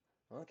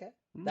 Okay,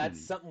 that's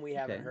something we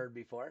haven't heard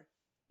before.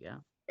 Yeah.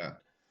 Yeah.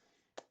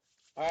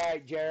 All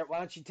right, Jarrett, why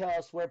don't you tell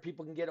us where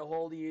people can get a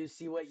hold of you,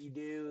 see what you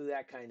do,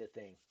 that kind of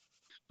thing.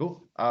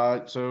 Cool.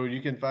 So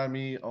you can find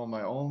me on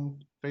my own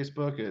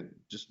Facebook at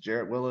just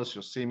Jarrett Willis.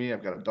 You'll see me.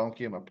 I've got a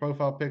donkey in my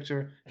profile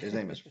picture. His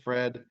name is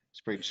Fred.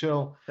 He's pretty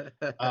chill.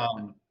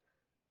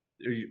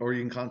 Or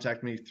you can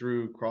contact me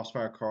through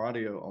Crossfire Car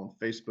Audio on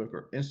Facebook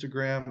or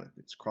Instagram.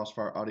 It's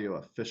Crossfire Audio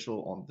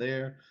Official on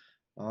there.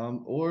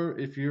 Or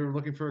if you're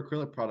looking for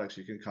acrylic products,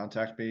 you can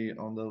contact me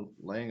on the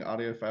Lang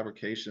Audio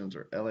Fabrications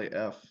or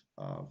LAF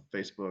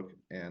Facebook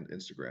and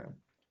Instagram.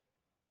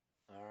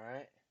 All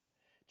right.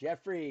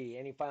 Jeffrey,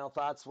 any final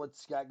thoughts?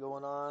 What's got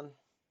going on?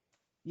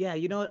 Yeah,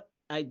 you know what?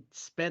 I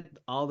spent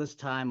all this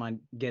time on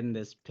getting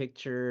this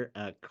picture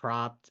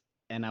cropped,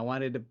 and I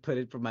wanted to put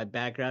it for my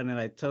background, and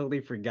I totally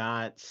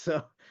forgot.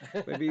 So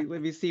let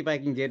me see if I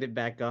can get it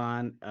back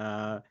on.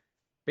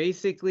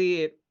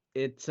 Basically,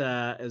 it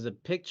is a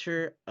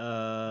picture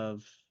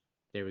of.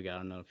 There we go. I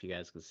don't know if you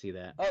guys can see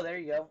that. Oh, there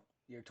you go.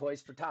 Your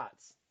Toys for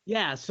Tots.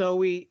 Yeah. So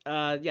we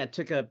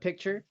took a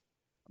picture.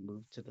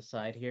 Move to the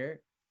side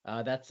here.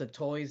 That's the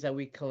toys that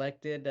we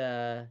collected.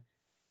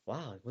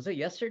 Wow, was it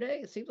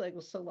yesterday? It seems like it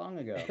was so long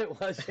ago. It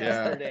was Yeah.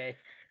 yesterday.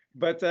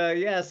 But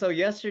yeah, so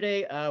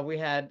yesterday we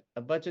had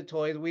a bunch of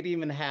toys. We didn't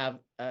even have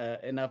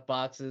enough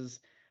boxes.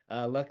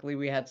 Luckily,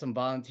 we had some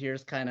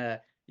volunteers kind of,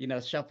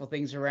 shuffle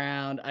things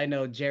around. I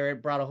know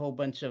Jarrett brought a whole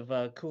bunch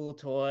of cool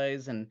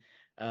toys, and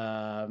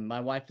my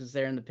wife was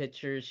there in the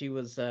picture. She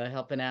was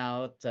helping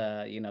out,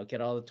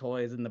 get all the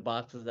toys in the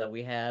boxes that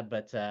we had.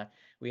 But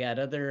we had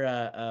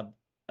other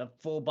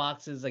full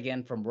boxes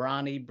again from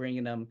Ronnie,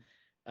 bringing them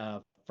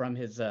from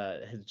his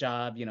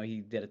job.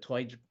 He did a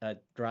toy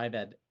drive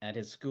at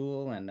his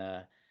school, and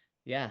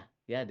yeah,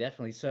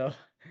 definitely. So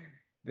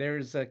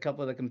there's a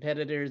couple of the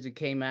competitors who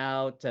came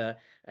out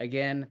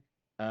again.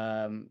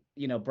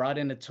 Brought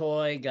in a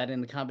toy, got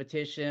in the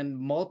competition,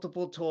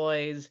 multiple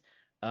toys.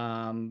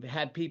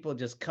 Had people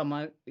just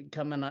coming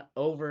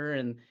over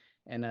and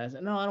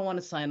said, no, I don't want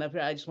to sign up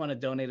here. I just want to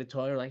donate a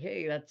toy. We're like,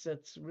 hey, that's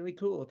really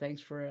cool.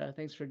 Thanks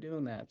for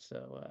doing that.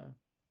 So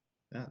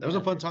Yeah, that was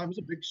a fun time. It was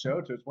a big show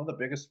too. It's one of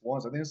the biggest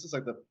ones. I think this is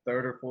like the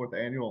third or fourth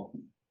annual.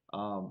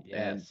 And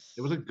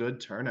it was a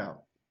good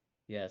turnout.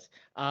 Yes.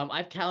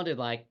 I've counted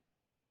like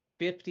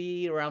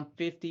around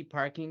 50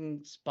 parking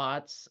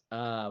spots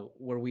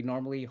where we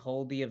normally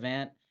hold the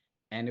event,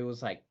 and it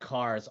was like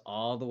cars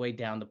all the way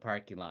down the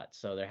parking lot.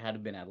 So there had to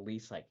have been at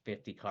least like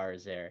 50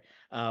 cars there.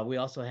 We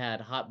also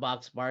had Hot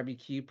Box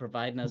Barbecue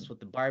providing us with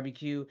the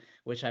barbecue,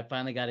 which I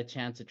finally got a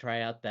chance to try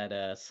out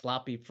that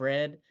Sloppy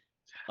Fred.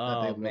 That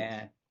Oh thing looks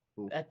man,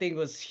 cool. that thing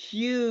was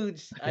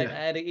huge. I Yeah.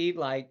 had to eat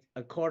like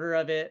a quarter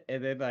of it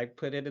and then like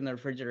put it in the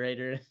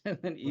refrigerator and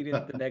then eat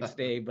it the next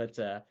day. But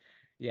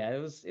yeah, it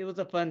was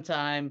a fun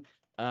time.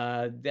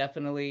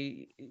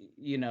 Definitely,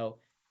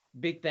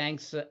 big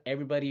thanks to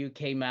everybody who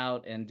came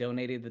out and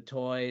donated the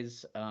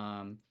toys.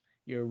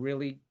 You're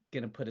really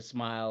gonna put a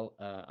smile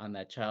on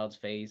that child's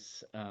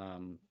face.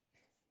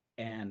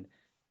 And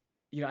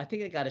I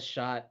think I got a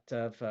shot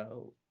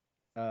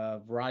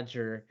of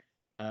Roger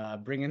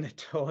bringing the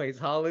toys,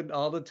 hauling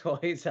all the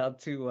toys out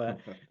to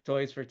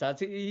Toys for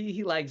Tots.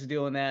 He likes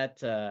doing that,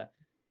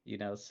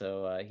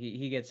 so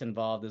he gets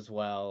involved as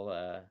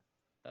well.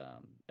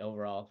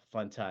 Overall,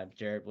 fun time.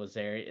 Jarrett was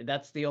there.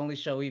 That's the only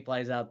show he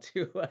flies out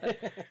to.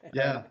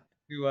 Yeah.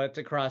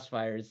 To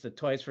Crossfire. It's the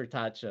Toys for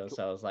Tots show.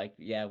 So I was like,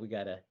 yeah, we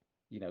gotta,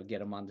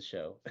 get him on the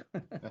show.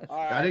 All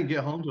I right. didn't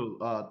get home till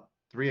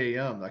 3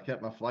 a.m.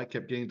 My flight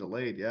kept getting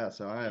delayed. Yeah,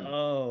 so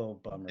Oh,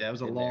 bummer. yeah, it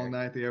was a Been long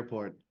there. night at the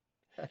airport.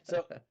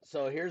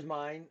 So here's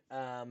mine.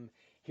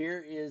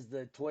 Here is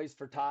the Toys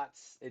for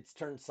Tots. It's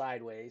turned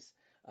sideways,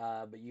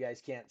 but you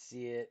guys can't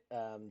see it,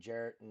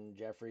 Jarrett and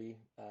Jeffrey,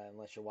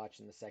 unless you're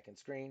watching the second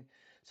screen.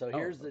 So Oh,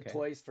 here's the okay.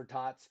 Toys for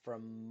Tots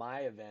from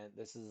my event.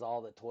 This is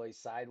all the toys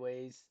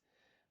sideways.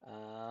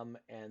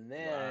 And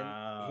then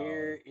Wow.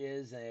 here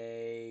is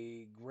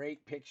a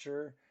great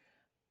picture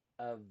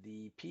of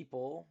the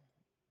people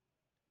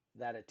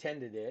that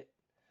attended it.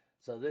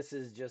 So this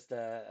is just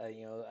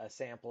a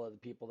sample of the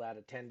people that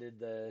attended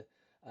the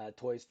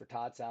Toys for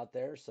Tots out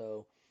there.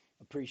 So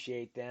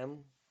appreciate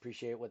them,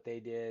 appreciate what they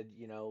did.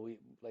 We,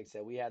 like I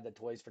said, we had the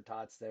Toys for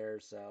Tots there,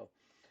 so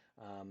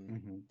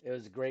Hmm. it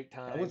was a great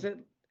That was time,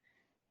 it.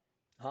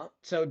 huh?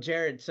 So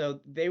Jared, so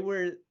they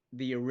were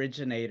the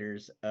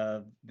originators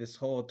of this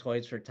whole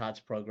Toys for Tots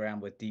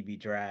program with DB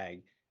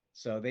Drag.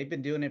 So they've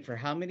been doing it for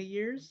how many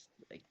years?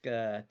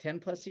 Like 10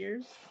 plus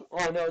years?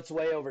 Oh no, it's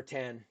way over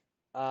 10.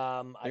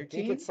 I think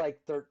 13? it's like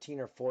 13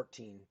 or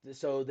 14.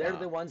 So they're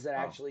the Wow. ones that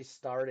Wow. actually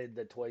started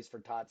the Toys for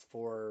Tots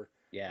for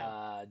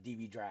Yeah.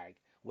 DV Drag,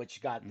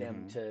 which got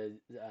them Hmm.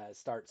 to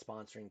start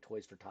sponsoring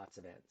Toys for Tots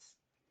events.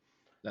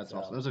 That's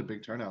awesome. So That was a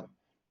big turnout.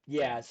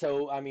 yeah,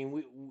 so I mean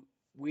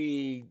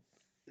we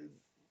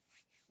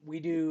we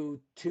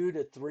do 2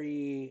 to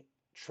 3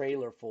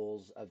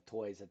 trailerfuls of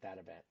toys at that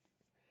event.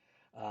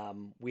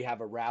 We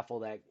have a raffle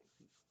that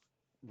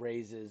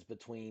raises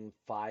between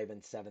 $5,000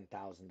 and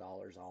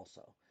 $7,000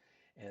 also,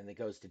 and it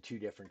goes to 2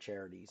 different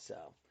charities.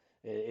 So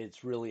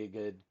it's really a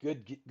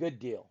good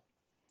deal.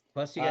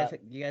 Plus Uh,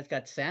 you guys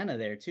got Santa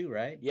there too,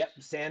 right? yep,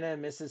 Santa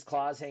and Mrs.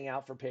 Claus hang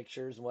out for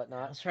pictures and I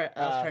whatnot. was trying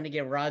I was trying to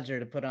get Roger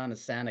to put on a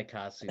Santa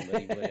costume, but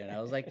he wouldn't. I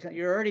was like,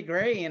 you're already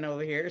graying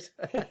over here.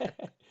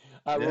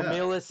 Yeah.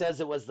 Ramila says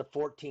it was the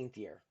 14th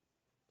year.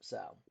 So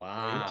there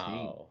you go.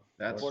 14. Wow.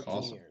 That's 14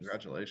 awesome. 14. years.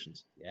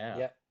 Congratulations. Yeah.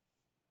 Yep.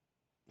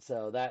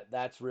 So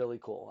that's really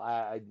cool.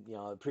 I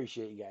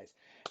appreciate you guys.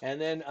 And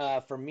then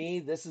for me,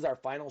 this is our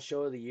final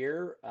show of the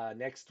year.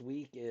 Next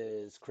week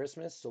is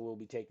Christmas, so we'll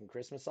be taking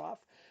Christmas off.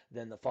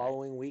 Then the Nice.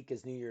 following week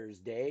is New Year's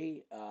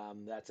Day.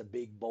 That's a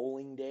big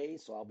bowling day,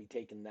 so I'll be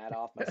taking that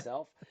off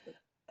myself.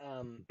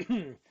 Um,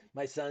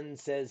 my son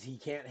says he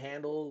can't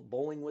handle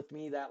bowling with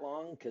me that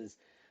long because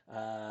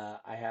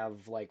I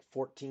have like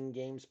 14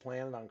 games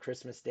planned on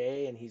Christmas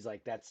Day, and he's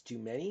like, that's too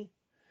many.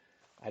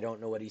 I don't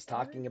know what he's What?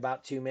 talking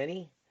about, too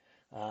many.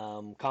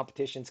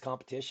 Competition's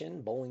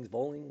competition, bowling's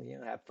bowling,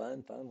 have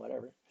fun,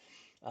 whatever.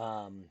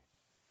 Um,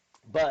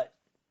 but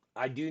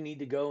I do need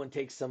to go and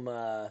take some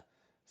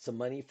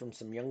money from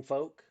some young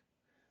folk.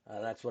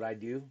 That's what I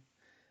do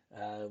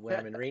when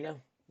I'm in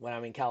Reno. When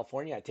I'm in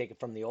California, I take it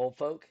from the old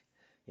folk.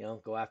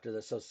 go after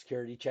the Social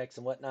Security checks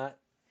and whatnot.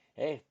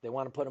 Hey, if they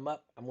want to put them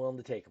up, I'm willing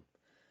to take them.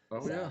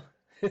 Oh yeah.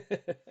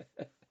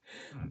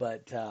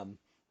 But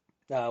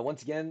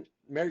once again,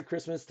 Merry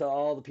Christmas to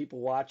all the people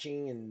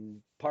watching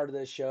and part of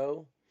this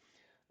show.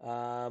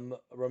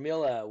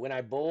 Romila, when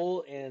I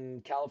bowl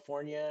in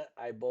California,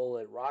 I bowl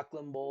at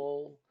Rockland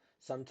Bowl.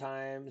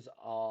 Sometimes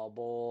I'll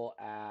bowl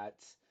at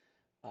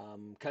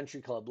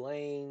Country Club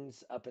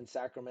Lanes up in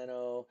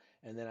Sacramento,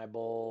 and then I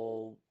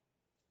bowl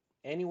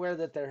anywhere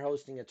that they're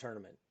hosting a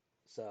tournament.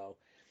 So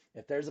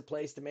if there's a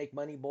place to make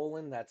money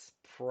bowling, that's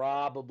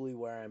probably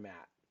where I'm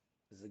at.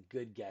 Is a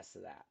good guess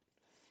of that.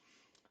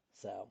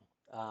 So,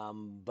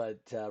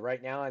 but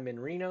right now I'm in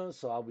Reno,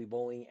 so I'll be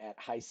bowling at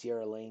High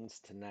Sierra Lanes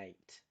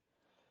tonight.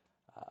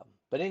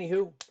 But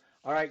anywho,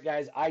 all right,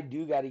 guys, I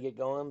do got to get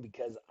going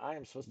because I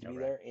am supposed to be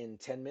there in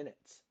 10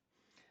 minutes.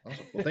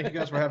 Awesome. Well, thank you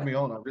guys for having me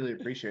on. I really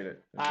appreciate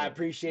it. I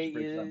appreciate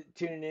you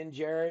tuning in,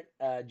 Jarrett.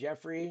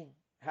 Jeffrey,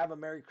 have a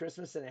Merry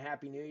Christmas and a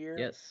Happy New Year.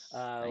 Yes.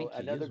 Thank you.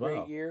 Another as well.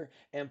 great year.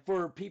 And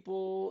for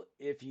people,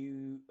 if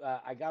you,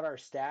 I got our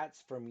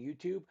stats from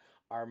YouTube.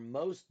 Our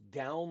most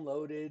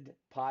downloaded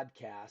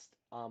podcast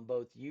on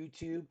both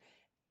YouTube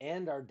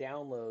and our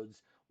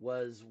downloads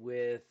was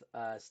with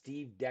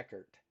Steve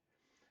Deckert.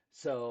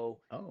 So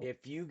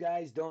if you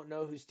guys don't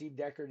know who Steve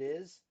Deckert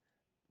is,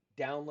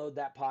 download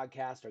that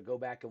podcast or go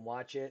back and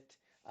watch it.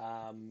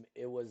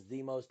 It was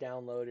the most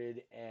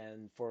downloaded,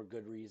 and for a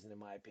good reason, in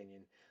my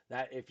opinion.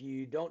 That if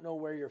you don't know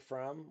where you're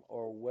from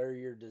or where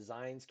your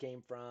designs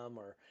came from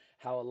or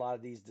how a lot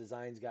of these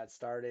designs got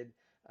started,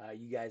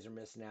 you guys are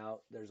missing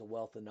out. There's a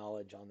wealth of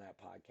knowledge on that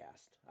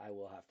podcast, I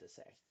will have to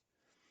say.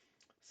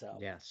 So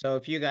yeah. So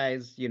if you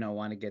guys,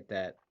 want to get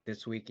that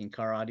This Week in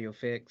Car Audio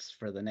fix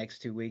for the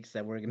next 2 weeks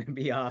that we're going to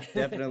be off,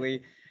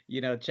 definitely,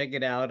 check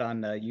it out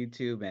on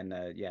YouTube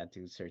and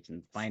do search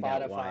and find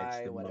Spotify, out why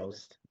it's the whatever.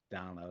 most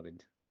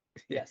downloaded.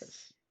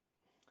 Yes.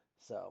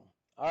 So,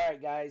 all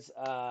right, guys,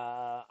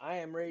 I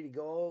am ready to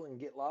go and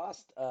get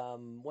lost.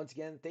 Once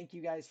again, thank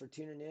you guys for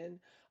tuning in.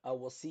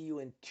 We'll see you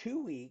in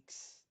 2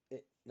 weeks.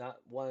 Not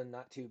 1,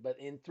 not 2, but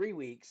in 3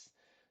 weeks.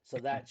 So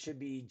that should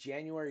be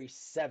January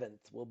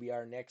 7th will be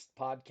our next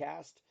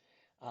podcast.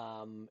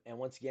 And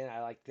once again,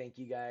 I like to thank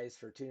you guys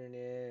for tuning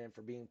in and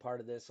for being part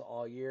of this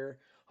all year.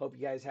 Hope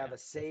you guys have a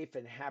safe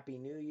and happy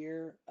new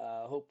year.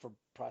 Hope for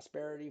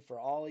prosperity for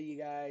all of you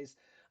guys.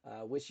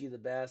 Wish you the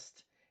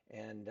best.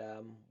 And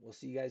we'll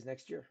see you guys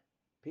next year.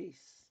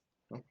 Peace.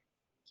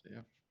 See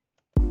ya.